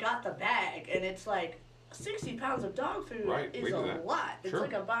 And then I got the bag, and it's like 60 pounds of dog food Right, we is do a that. lot. It's Sure.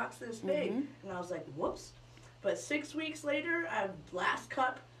 like a box this big. And I was like, whoops. But 6 weeks later, last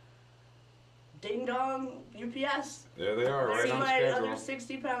cup, ding dong, UPS. There they are, right There's on my schedule. other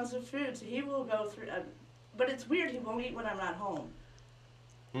 60 pounds of food. So he will go through. But it's weird, he won't eat when I'm not home.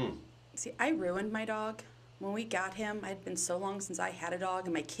 See, I ruined my dog. When we got him, it had been so long since I had a dog,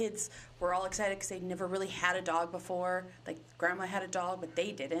 and my kids were all excited because they'd never really had a dog before. Like, grandma had a dog, but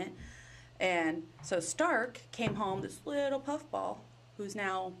they didn't. And so Stark came home, this little puffball, who's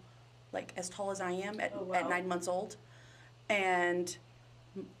now, like, as tall as I am at, Oh, wow. at 9 months old. And,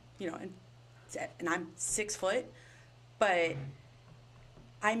 you know, and I'm 6 foot, but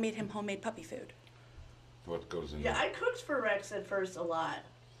I made him homemade puppy food. What goes in Yeah, there? I cooked for Rex at first a lot.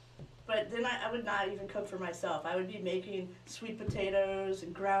 But then I would not even cook for myself. I would be making sweet potatoes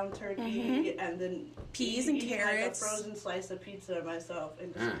and ground turkey and then Peas and eating carrots. like a frozen slice of pizza myself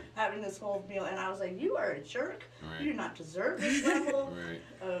and just Mm. having this whole meal. And I was like, you are a jerk. Right. You do not deserve this level Right.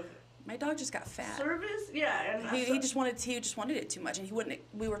 of My dog just got fat. service. Yeah, and He just wanted it too much, and he wouldn't.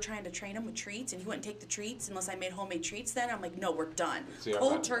 We were trying to train him with treats, and he wouldn't take the treats unless I made homemade treats. Then I'm like, no, we're done. See, I've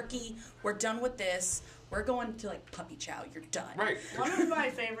Cold got- turkey. We're done with this. We're going to like puppy chow. You're done. Right. One of my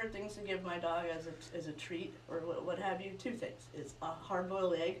favorite things to give my dog as a treat or what have you, two things, is a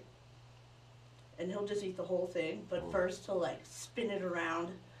hard-boiled egg, and he'll just eat the whole thing. But first he'll like spin it around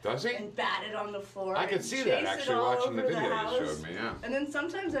Does he? and bat it on the floor. I can and see chase that it actually all watching the over video you house. showed me, yeah. And then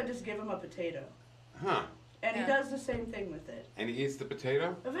sometimes I just give him a potato, Huh. and Yeah. he does the same thing with it. And he eats the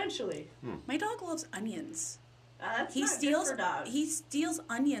potato? Eventually, My dog loves onions. that's He not steals. good for dogs. He steals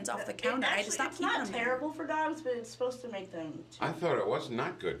onions off the counter. I just stopped It's keeping not them. there. terrible for dogs, but it's supposed to make them. I thought it was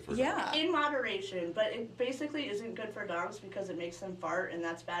not good for Yeah. dogs. In moderation, but it basically isn't good for dogs because it makes them fart, and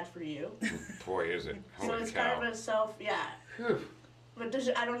that's bad for you. Boy, is it. So Holy it's cow. kind of a yeah. Whew. But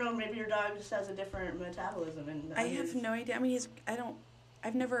I don't know, maybe your dog just has a different metabolism. And I have no idea. I mean,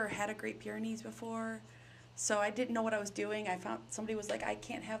 I've never had a Great Pyrenees before, so I didn't know what I was doing. I found somebody was like, I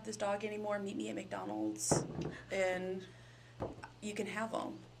can't have this dog anymore. Meet me at McDonald's, and you can have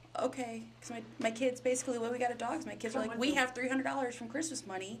them. Okay, because my kids basically, well, we got a dog. My kids are like, we have $300 from Christmas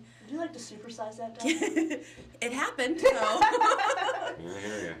money. Would you like to supersize that dog? It happened, so I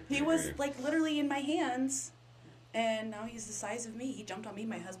hear you. he was like literally in my hands, and now he's the size of me. He jumped on me and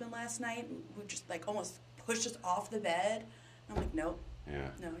my husband last night. We just like almost pushed us off the bed. I'm like, no Yeah.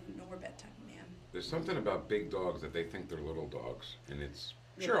 more bedtime, man. There's something about big dogs that they think they're little dogs. And it's,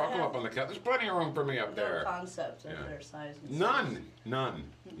 Yeah, sure, they I'll come have- up on the couch. There's plenty of room for me up No there. concept of Yeah. their size. And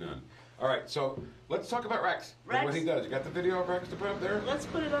None. All right, so let's talk about Rex. And what Rex. he does. You got the video of Rex to put up there? Let's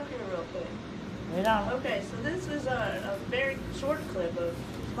put it up here real quick. Wait on. Okay, so this is a very short clip of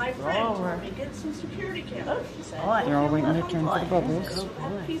my friend over. told me get some security cameras. She said, Boy. They're all "You'll waiting let their turn them for the play." bubbles. So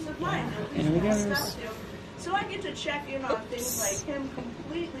have peace of mind. Here he goes. Stuff to. So I get to check in on things like him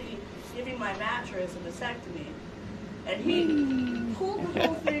completely giving my mattress a vasectomy, and he pulled the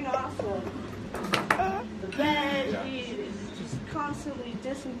whole thing off of the bed. Yeah. He is just constantly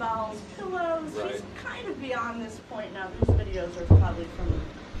disembowels pillows. Right. He's kind of beyond this point now. These videos are probably from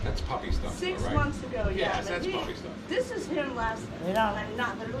That's puppy stuff, 6 though, right? months ago, yeah. Yes, but that's puppy stuff. This is him last night. Wait on. I mean,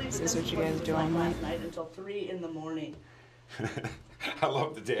 not literally, but This is what you what guys he was do all like night? last night until 3 in the morning. I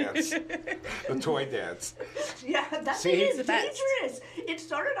love the dance. The toy dance. Yeah, that See? thing is He's the best. dangerous. It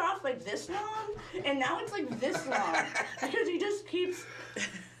started off like this long, and now it's like this long because he just keeps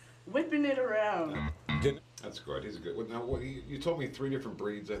whipping it around. That's good. He's a good. Now, what, you told me 3 different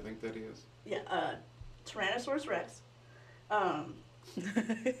breeds, I think that he is. Yeah, Tyrannosaurus Rex,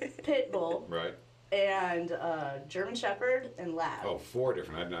 Pit Bull, Right. and German Shepherd and Lab. Oh, 4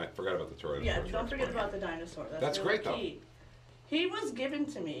 different. I forgot about the Tyrannosaurus. Yeah, Rex don't forget one. about the dinosaur. That's really great, though. key. He was given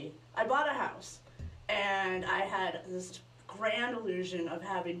to me. I bought a house, and I had this grand illusion of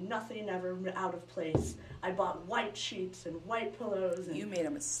having nothing ever out of place. I bought white sheets and white pillows. And, You made a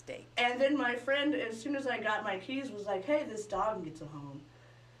mistake. and then my friend, as soon as I got my keys, was like, "Hey, this dog gets a home."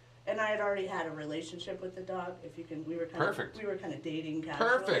 And I had already had a relationship with the dog. If you can, we were kind Perfect. of dating casually.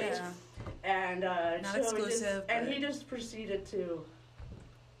 Perfect. Yeah. And Not so exclusive, and but- he just proceeded to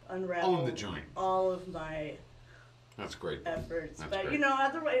unravel Own the joint. all of my That's great. efforts. That's But great. you know,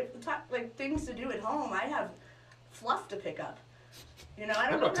 otherwise, like things to do at home, I have fluff to pick up. You know, I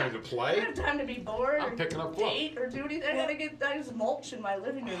I don't have no have time to I don't play. have time to be bored I'm or picking up fluff. date or do anything. I just mulch in my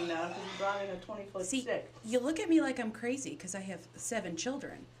living room now because he brought in a 20-foot See, stick. you look at me like I'm crazy because I have 7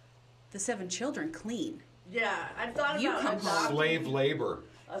 children. The 7 children clean. Yeah, I've thought You about come adopting. Slave labor.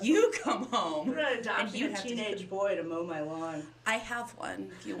 You come home. I'm gonna and adopt you a have to- teenage boy to mow my lawn. I have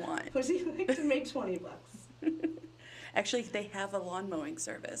one if you want. Was he like to make $20? Actually, they have a lawn mowing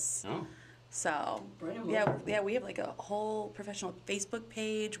service. Oh, So, Bring 'em yeah, over. yeah, we have like a whole professional Facebook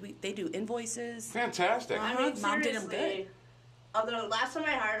page. They do invoices. fantastic. I Uh-huh, mean, Mom did 'em seriously. Although last time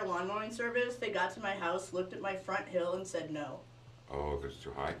I hired a lawn mowing service, they got to my house, looked at my front hill, and said no. Oh, because it's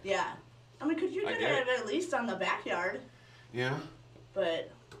too high. Yeah. I mean, could you I get get it at least on the backyard? Yeah.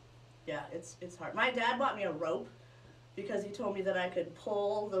 But yeah, it's hard. My dad bought me a rope because he told me that I could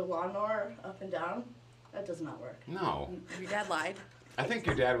pull the lawnmower up and down. That does not work. No. Your dad lied. I think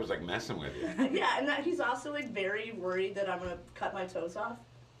your dad was like messing with you. Yeah, and that he's also like very worried that I'm gonna cut my toes off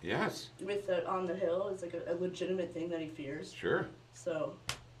Yes. with the on the hill. It's like a legitimate thing that he fears. Sure. So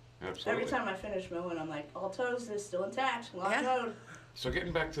Absolutely. every time I finish mowing, I'm like, all toes is still intact. Lawn Yeah. mowed. So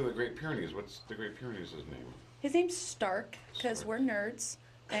getting back to the Great Pyrenees, what's the Great Pyrenees' name? His name's Stark because we're nerds.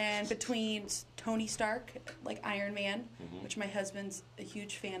 And between Tony Stark, like Iron Man, Mm-hmm. which my husband's a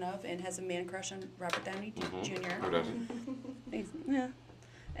huge fan of and has a man crush on Robert Downey Who Jr. doesn't? Yeah.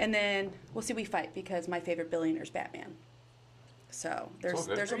 And then we'll see we fight because my favorite billionaire is Batman. So there's all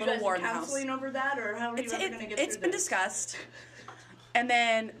good. there's Are a you little guys war in the house. counseling over that, or how are you It's, ever it, going to get it's through been this? discussed. And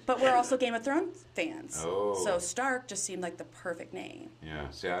then, but we're also Game of Thrones fans. Oh. So Stark just seemed like the perfect name. Yeah.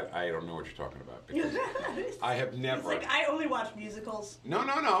 See, I don't know what you're talking about because I have It's never. like I only watch musicals. No.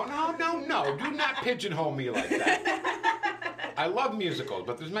 Do not pigeonhole me like that. I love musicals,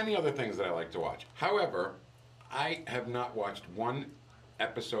 but there's many other things that I like to watch. However, I have not watched one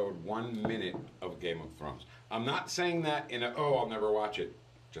episode, 1 minute of Game of Thrones. I'm not saying that in a, I'll never watch it.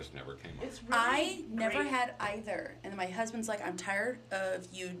 Just never came up. It's really I never great. had either. And my husband's like, I'm tired of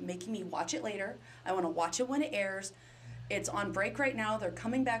you making me watch it later. I want to watch it when it airs. It's on break right now. They're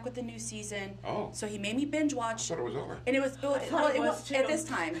coming back with the new season. Oh. So he made me binge I watch. thought it was over. And it was, thought it was too. at this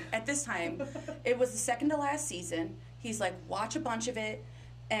time, it was the second to last season. He's like, watch a bunch of it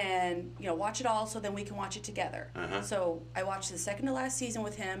and, watch it all so then we can watch it together. Uh-huh. So I watched the second to last season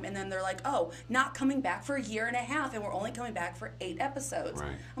with him, and then they're like, oh, not coming back for a year and a half, and we're only coming back for 8 episodes.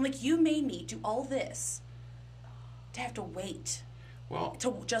 Right. I'm like, you made me do all this to have to wait Well,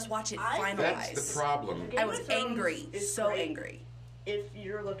 to just watch it I- finalized. that's the problem. Game I of was Thrones angry, is so great angry. If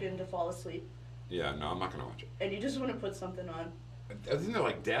you're looking to fall asleep Yeah, no, I'm not going to watch it. and you just want to put something on. Isn't there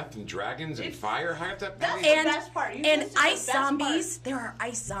like death and dragons and It's- fire? How that? That's And, the best part. You and missed the ice best part. zombies. There are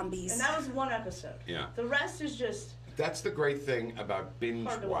ice zombies. And that was one episode. Yeah. The rest is just That's the great thing about binge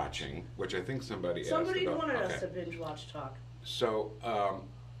Hard to watch. watching, which I think somebody somebody asked about. wanted Okay. us to binge watch talk. So,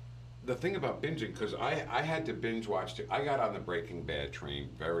 the thing about binging, because I had to binge watch, I got on the Breaking Bad train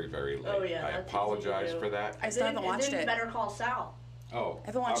very, very late. Oh, yeah, I that's easy to apologize do. for that. I still haven't watched and then it. Better Call Sal. Oh. I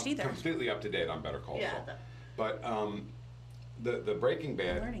haven't watched I'm either. completely up to date on Better Call Yeah, Saul. the- But the Breaking I'm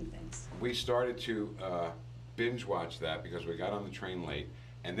Bad, learning things. we started to binge watch that because we got on the train late.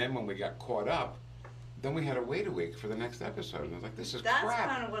 And then when we got caught up, then we had to wait a week for the next episode. And I was like, this is That's crap.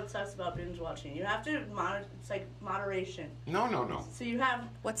 kind of what sucks about binge watching. You have to it's like moderation. No. So you have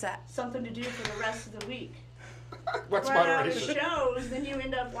What's that? something to do for the rest of the week. What's Run out of moderation? shows, then you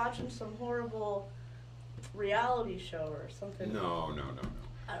end up watching some horrible reality show or something. No.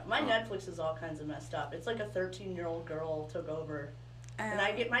 My Netflix is all kinds of messed up. It's like a 13-year-old girl took over. And Uh,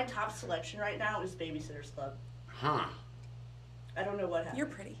 I get my top selection right now is Babysitter's Club. Huh. I don't know what happened. You're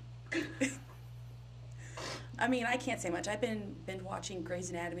pretty. I mean, I can't say much. I've been watching Grey's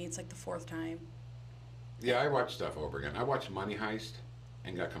Anatomy. It's like the 4th time. Yeah, I watch stuff over again. I watched Money Heist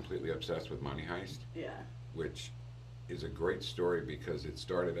and got completely obsessed with Money Heist, Yeah. which is a great story because it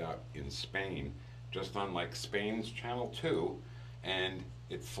started out in Spain, just on like Spain's Channel 2, and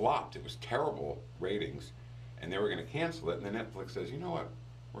it flopped. It was terrible ratings, and they were going to cancel it, and then Netflix says, you know what,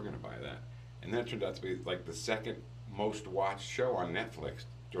 we're going to buy that. And then it turned out to be like the second most watched show on Netflix.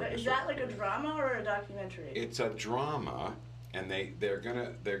 during Is a that certain like a period. drama or a documentary? It's a drama, and they're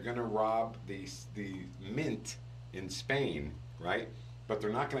gonna rob the mint in Spain, right? But they're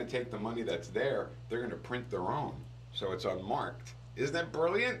not going to take the money that's there. They're going to print their own, so it's unmarked. Isn't that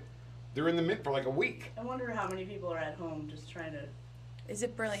brilliant? They're in the mint for like a week. I wonder how many people are at home just trying to. Is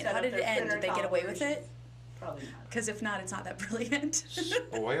it brilliant? set How up did it their end? Did they get away with versions. it? Probably not. Because if not, it's not that brilliant.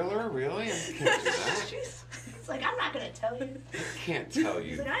 Spoiler, really? I can't do that. Jeez. It's like, I'm not going to tell you. I can't tell you.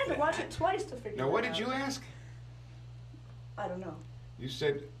 He's like, I had to watch it twice to figure it out. Now, what did you ask? I don't know. You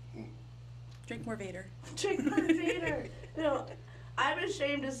said, Drink more Vader. Drink more Vader. No, I'm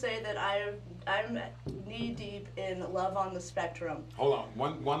ashamed to say that I'm knee deep in Love on the Spectrum. hold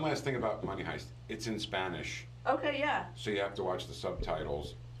on. One last thing about Money Heist. It's in Spanish, Okay, yeah. so you have to watch the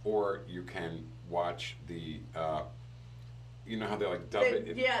subtitles, or you can watch the. You know how they like dub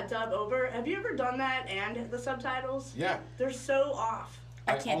it? Yeah, dub over. Have you ever done that and the subtitles? Yeah. They're so off.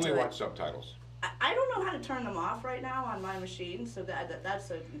 I can't only do it. watch subtitles. I don't know how to turn them off right now on my machine, so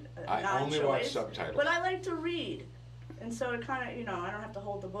that's a I non-choice. only watch subtitles. But I like to read, and so it kind of, I don't have to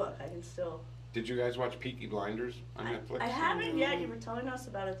hold the book. I can still. Did you guys watch Peaky Blinders on Netflix? I haven't yet. You were telling us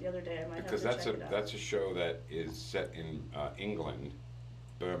about it the other day. I might Because have to check it out. that's a show that is set in England,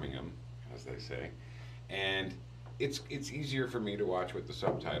 Birmingham, as they say, and it's easier for me to watch with the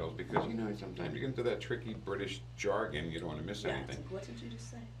subtitles because sometimes you get into that tricky British jargon. You don't want to miss Yeah, anything. it's like, what did you just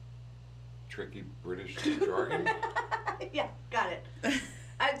say? Tricky British jargon. Yeah, got it.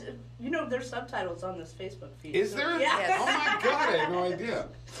 There's subtitles on this Facebook feed. Is so- there? Yeah. Yes. Oh my God, I had no idea.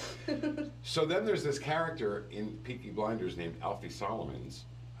 So then there's this character in Peaky Blinders named Alfie Solomons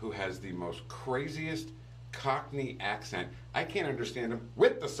who has the most craziest Cockney accent. I can't understand him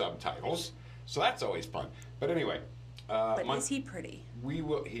with the subtitles, so that's always fun. But anyway, But is he pretty? we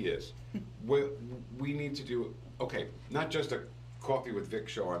will. He is. we need to do not just a Coffee with Vic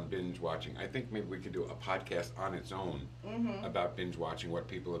show on binge watching. I think maybe we could do a podcast on its own about binge watching, what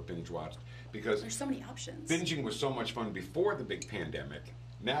people have binge watched, because There's so many options. binging was so much fun before the big pandemic.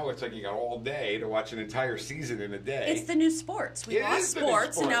 Now it's like you got all day to watch an entire season in a day. It's the new sports. We It lost is the new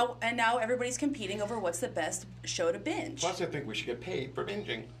sports, and sport. now everybody's competing over what's the best show to binge. Plus, I think we should get paid for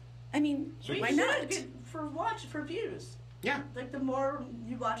binging. I mean, So We why should not? get for views. Yeah, Like the more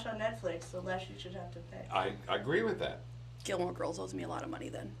you watch on Netflix, the less you should have to pay. I agree with that. Gilmore Girls owes me a lot of money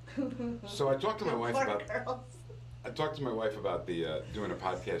then. So I talked to my wife Poor about girls. the doing a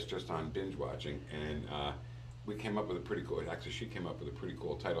podcast just on binge watching, and we came up with a pretty cool. Actually, she came up with a pretty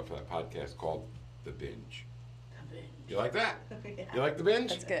cool title for that podcast called "The Binge." You like that? Yeah. You like the binge?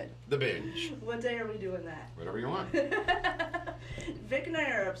 That's good. The binge. What day are we doing that? Whatever you want. Vic and I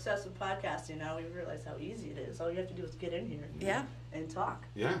are obsessed with podcasting now. We realize how easy it is. All you have to do is get in here Yeah. and talk.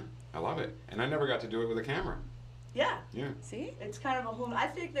 Yeah, I love it. And I never got to do it with a camera. Yeah, Yeah. See? it's kind of a whole. I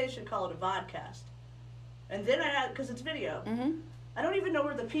think they should call it a vodcast. And then because it's video. Mm-hmm. I don't even know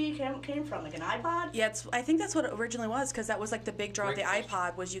where the P came from. Like an iPod? Yeah, I think that's what it originally was, because that was like the big draw of the Great.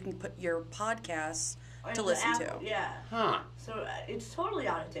 iPod was you can put your podcasts And to the listen Apple, to. Yeah. Huh. So it's totally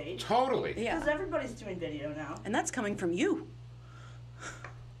out of date. Totally. Yeah. Because everybody's doing video now. And that's coming from you.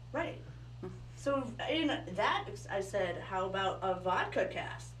 Right. So in that, I said, how about a vodka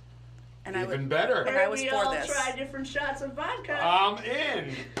cast? And I Even would, better. And I was we for all this. try different shots of vodka. I'm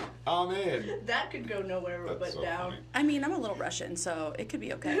in. I'm in. That could go nowhere That's but so down. funny. I mean, I'm a little Russian, so it could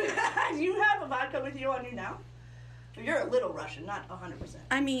be okay. You have a vodka with you on you now? You're a little Russian, not 100%.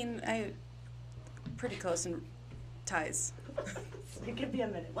 I mean, pretty close in ties. Give me a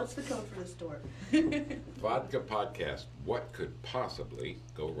minute. What's the code for the store? Vodka podcast. What could possibly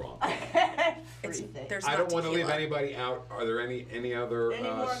go wrong? Everything. There's I not don't want to leave tequila. anybody out. Are there any other Any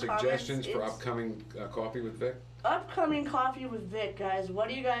more suggestions comments? for It's- upcoming Coffee with Vic? Upcoming Coffee with Vic, guys. What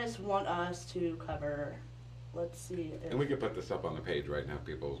do you guys want us to cover? Let's see. And we can put this up on the page right now.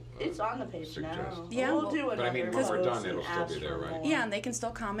 People. It's on the page suggest. now. Yeah, we'll well- do But I another mean, when we're post done, and it'll still ask be there, for right? more. Yeah, and they can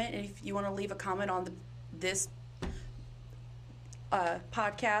still comment. And if you want to leave a comment on this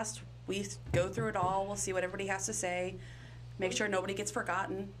podcast, we go through it all. We'll see what everybody has to say. Make sure nobody gets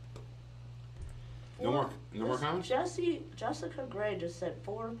forgotten. No more comments? Jessica Gray just said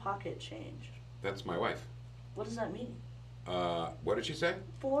 4 pocket change. That's my wife. What does that mean? What did she say?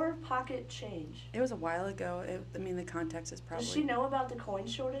 4 pocket change. It was a while ago. The context is probably. Does she know about the coin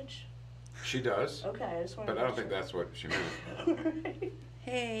shortage? She does. Okay, I just want to. But I don't think that's what she meant. Right.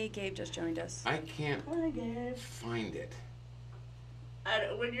 Hey, Gabe just joined us. I can't Hi, Gabe. find it.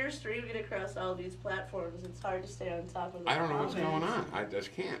 When you're streaming across all these platforms, it's hard to stay on top of the I don't know what's going comments. on. I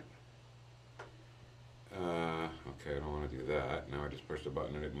just can't. Okay, I don't want to do that. Now I just pushed a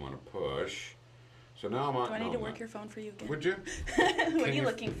button I didn't want to push. So now I'm on. Do I need no, to I'm work not. your phone for you again? Would you? What are Can you you-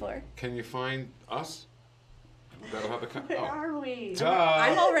 looking for? Can you find us? That'll have the. Where are we? Duh.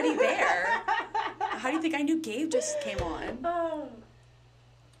 I'm already there. How do you think I knew Gabe just came on? Oh.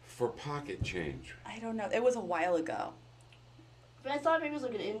 For pocket change. I don't know. It was a while ago. But I thought maybe it was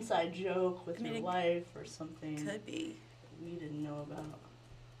like an inside joke with I mean, your it wife or something Could be. we didn't know about.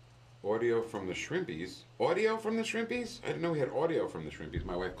 Audio from the Shrimpies. Audio from the Shrimpies? I didn't know we had audio from the Shrimpies.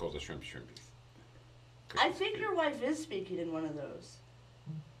 My wife calls the Shrimpies. I think your wife is speaking in one of those.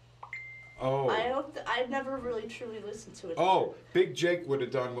 Oh. I hope that I've never really truly listened to it. Oh, Big Jake would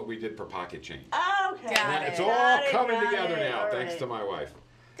have done what we did for pocket change. Oh, okay. Got It's it. all Got it, coming got together it. now, All thanks right. to my wife.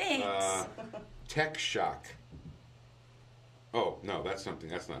 Thanks. Tech Shock. Oh, no, that's something.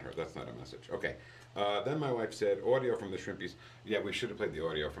 That's not her. That's not a message. Okay. Then my wife said, audio from the Shrimpies. Yeah, we should have played the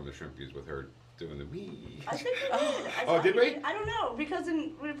audio from the Shrimpies with her doing the wee. I think we did. I Oh, thought did we? I don't know, because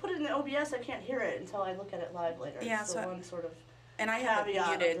when we put it in the OBS, I can't hear it until I look at it live later. Yeah, it's so- the one sort of, And I have it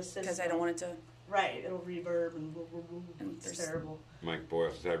caveat of muted the because I system. don't want it to. right, it'll reverb and And it's there's- terrible. Mike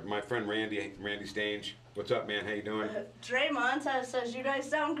Boyle said, my friend Randy Stange. What's up, man? How you doing? Dre Montez says, you guys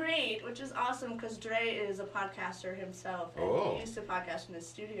sound great, which is awesome because Dre is a podcaster himself. And Oh. He used to podcast in his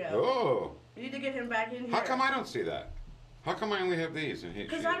studio. Oh. We need to get him back in here. How come I don't see that? How come I only have these?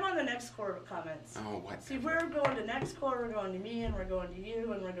 Because I'm on the next core comments. Oh, what? See, we're going to Nextcore, we're going to me, and we're going to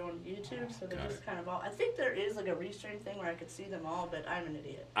you, and we're going to YouTube, so they're Got just it. kind of all... I think there is like a restream thing where I could see them all, but I'm an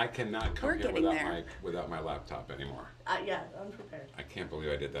idiot. I cannot come We're here getting without there. without my laptop anymore. Yeah, I'm prepared. I can't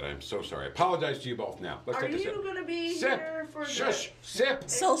believe I did that. I'm so sorry. I apologize to you both now. Let's Are take a you sip. going to be Sip. here for Shush. Sip.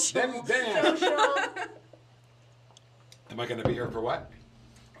 Social. Then. social Am I going to be here for what?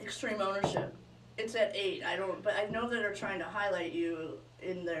 extreme ownership? It's at 8. But I know that they're trying to highlight you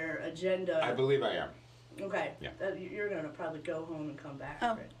in their agenda. I believe I am. Okay. Yeah. You're going to probably go home and come back.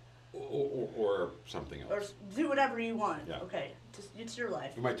 Oh. Right? Or something Or else. do whatever you want. Yeah. Okay. Just, it's your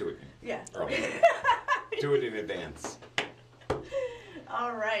life. We might do it. Yeah. Early. Do it in advance.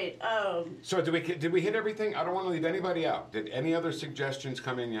 All right. So did we hit everything? I don't want to leave anybody out. Did any other suggestions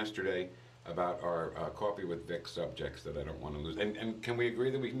come in yesterday about our Coffee with Vic subjects that I don't want to lose? And can we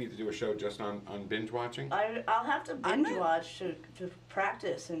agree that we need to do a show just on binge watching? I'll have to I'm binge not- watch to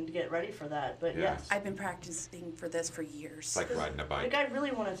practice and get ready for that. But Yeah. yes. I've been practicing for this for years. It's like riding a bike. Like, I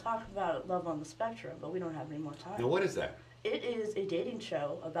really want to talk about Love on the Spectrum, but we don't have any more time. Now, what is that? It is a dating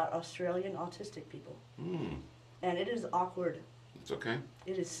show about Australian autistic people. Hmm. And it is awkward. It's okay.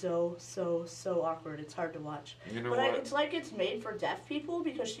 It is so awkward. It's hard to watch. You know but what? it's like it's made for deaf people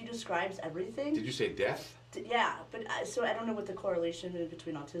because she describes everything. Did you say death? Yeah, but so I don't know what the correlation is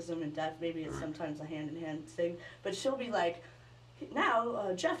between autism and deaf. Maybe it's sometimes a hand-in-hand thing. But she'll be like,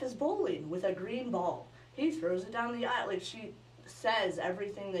 now Jeff is bowling with a green ball. He throws it down the aisle. Like, she says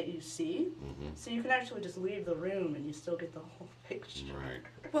everything that you see. Mm-hmm. So you can actually just leave the room and you still get the whole picture.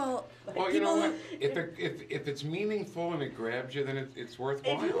 Right. Well, Well, you know people- what? If it's meaningful and it grabs you, then it's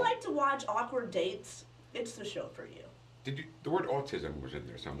worthwhile. If you like to watch awkward dates, it's the show for you. Did you? The word autism was in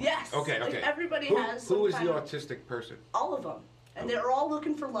there somewhere. Yes. Okay. Like, Okay. everybody who, has Who some is the kind of- autistic person? All of them. And they're all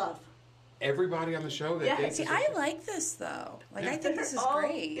looking for love. Everybody on the show that Yeah, dates See, is I autistic? like this though. Like, Yeah. I think this is They're all-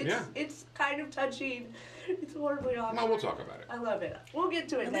 great. It's, Yeah. it's kind of touching. It's horribly awkward. No, we'll talk about it. I love it. We'll get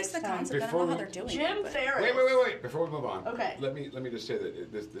to it At next least the time. concept. I Before don't know how we- they're doing Jim it. but- Ferris. Wait. Before we move on, Okay. Let me just say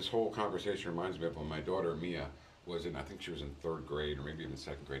that this whole conversation reminds me of when my daughter Mia was in. I think she was in 3rd grade or maybe even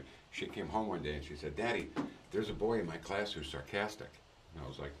 2nd grade. She came home one day and she said, "Daddy, there's a boy in my class who's sarcastic." And I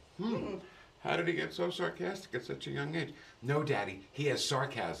was like, How did he get so sarcastic at such a young age? No, Daddy, he has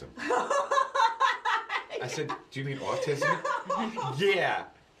sarcasm. I said, do you mean autism? Yeah,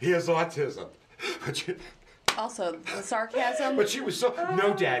 he has autism. Also, the sarcasm. But she was so,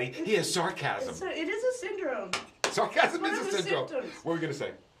 no, Daddy, he has sarcasm. It is a syndrome. Sarcasm It's one is of a the syndrome. symptoms. What were we going to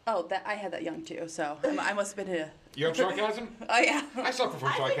say? Oh, that I had that young too, so I must have been a. You have sarcasm? Oh yeah. I suffer from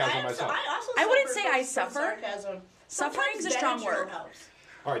I think sarcasm I myself. also I wouldn't suffer say from I some suffer. Sarcasm. Suffering's a Sometimes strong Benadryl word. helps.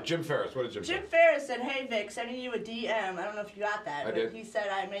 All right, Jim Ferris. What did Jim Jim say? Ferris said, "Hey Vic, sending you a DM. I don't know if you got that, I but did. he said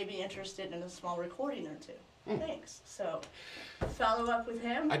I may be interested in a small recording or two. Thanks." So, follow up with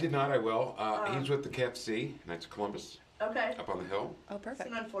him. I did not. I will. He's with the KFC, Knights of Columbus, Okay. up on the hill. Oh, It's perfect.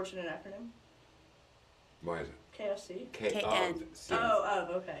 an unfortunate acronym. Why is it? KFC. KN. of C.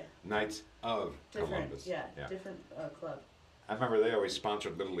 Okay. Knights of Different. Columbus. Yeah, different club. I remember they always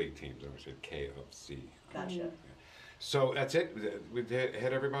sponsored Little League teams. They always said K of C. Gotcha. So that's it. We hit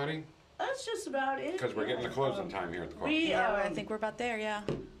everybody That's just about it. because we're getting the closing time here at the coffee. We Yeah, I think we're about there. Yeah.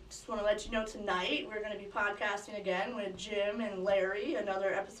 just want to let you know tonight we're going to be podcasting again with Jim and Larry,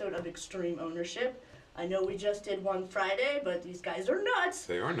 another episode of Extreme Ownership. I know we just did one Friday, but these guys are nuts.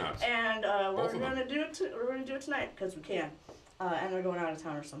 They are nuts. And Both we're of them. gonna do it. We're gonna do it tonight because we can. And they're going out of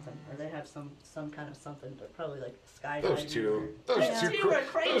town or something, or they have some kind of something, but probably like skydiving.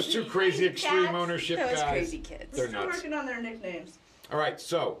 Those two crazy extreme cats. ownership Those guys. crazy kids. They're Still nuts. working on their nicknames. All right,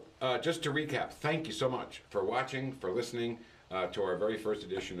 so just to recap, thank you so much for watching, for listening to our very first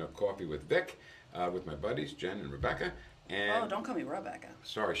edition of Coffee with Vic, with my buddies Jen and Rebecca. And Oh, don't call me Rebecca.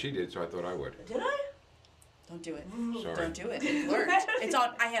 sorry, she did, so I thought I would. Did I? Don't do it. Sorry. Don't do it. I've learned. It's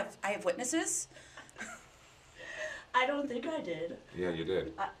on. I have witnesses. I don't think I did. Yeah, you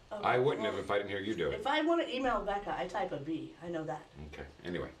did. Oh, I wouldn't well, have if I didn't hear you do it. If I want to email Becca, I type a B. I know that. Okay.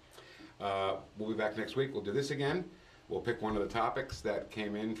 Anyway, we'll be back next week. We'll do this again. We'll pick one of the topics that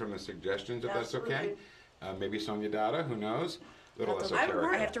came in from the suggestions, if that's okay. Absolutely. Maybe Sonia Dada, who knows? Little I'll have to-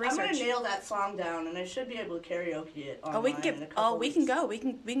 esoteric. I have to I'm gonna research. nail that song down, and I should be able to karaoke it online. Oh, we can in a get. couple Oh, we weeks. can go. We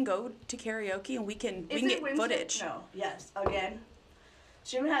can go to karaoke and we can Is get it Wednesday? footage. No. Yes. Again.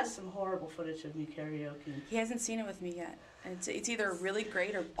 Jim has some horrible footage of me karaoke. He hasn't seen it with me yet. It's either really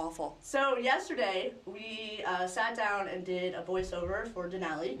great or awful. So yesterday we sat down and did a voiceover for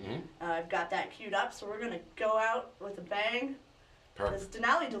Denali. I've got that queued up, so we're gonna go out with a bang. Because Perfect.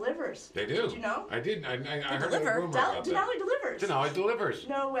 Denali delivers. They do. Did you know? I did. I heard a deliver. rumor about that. Denali delivers. Denali delivers.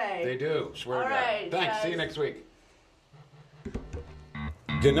 No way. They do. Swear All to God. right, Thanks. guys. See you next week.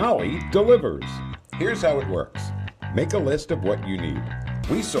 Denali delivers. Here's how it works. Make a list of what you need.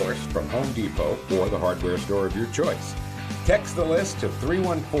 We source from Home Depot or the hardware store of your choice. Text the list to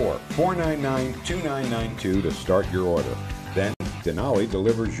 314-499-2992 to start your order. Then Denali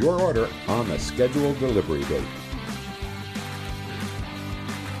delivers your order on the scheduled delivery date.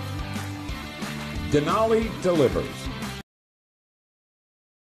 Denali delivers.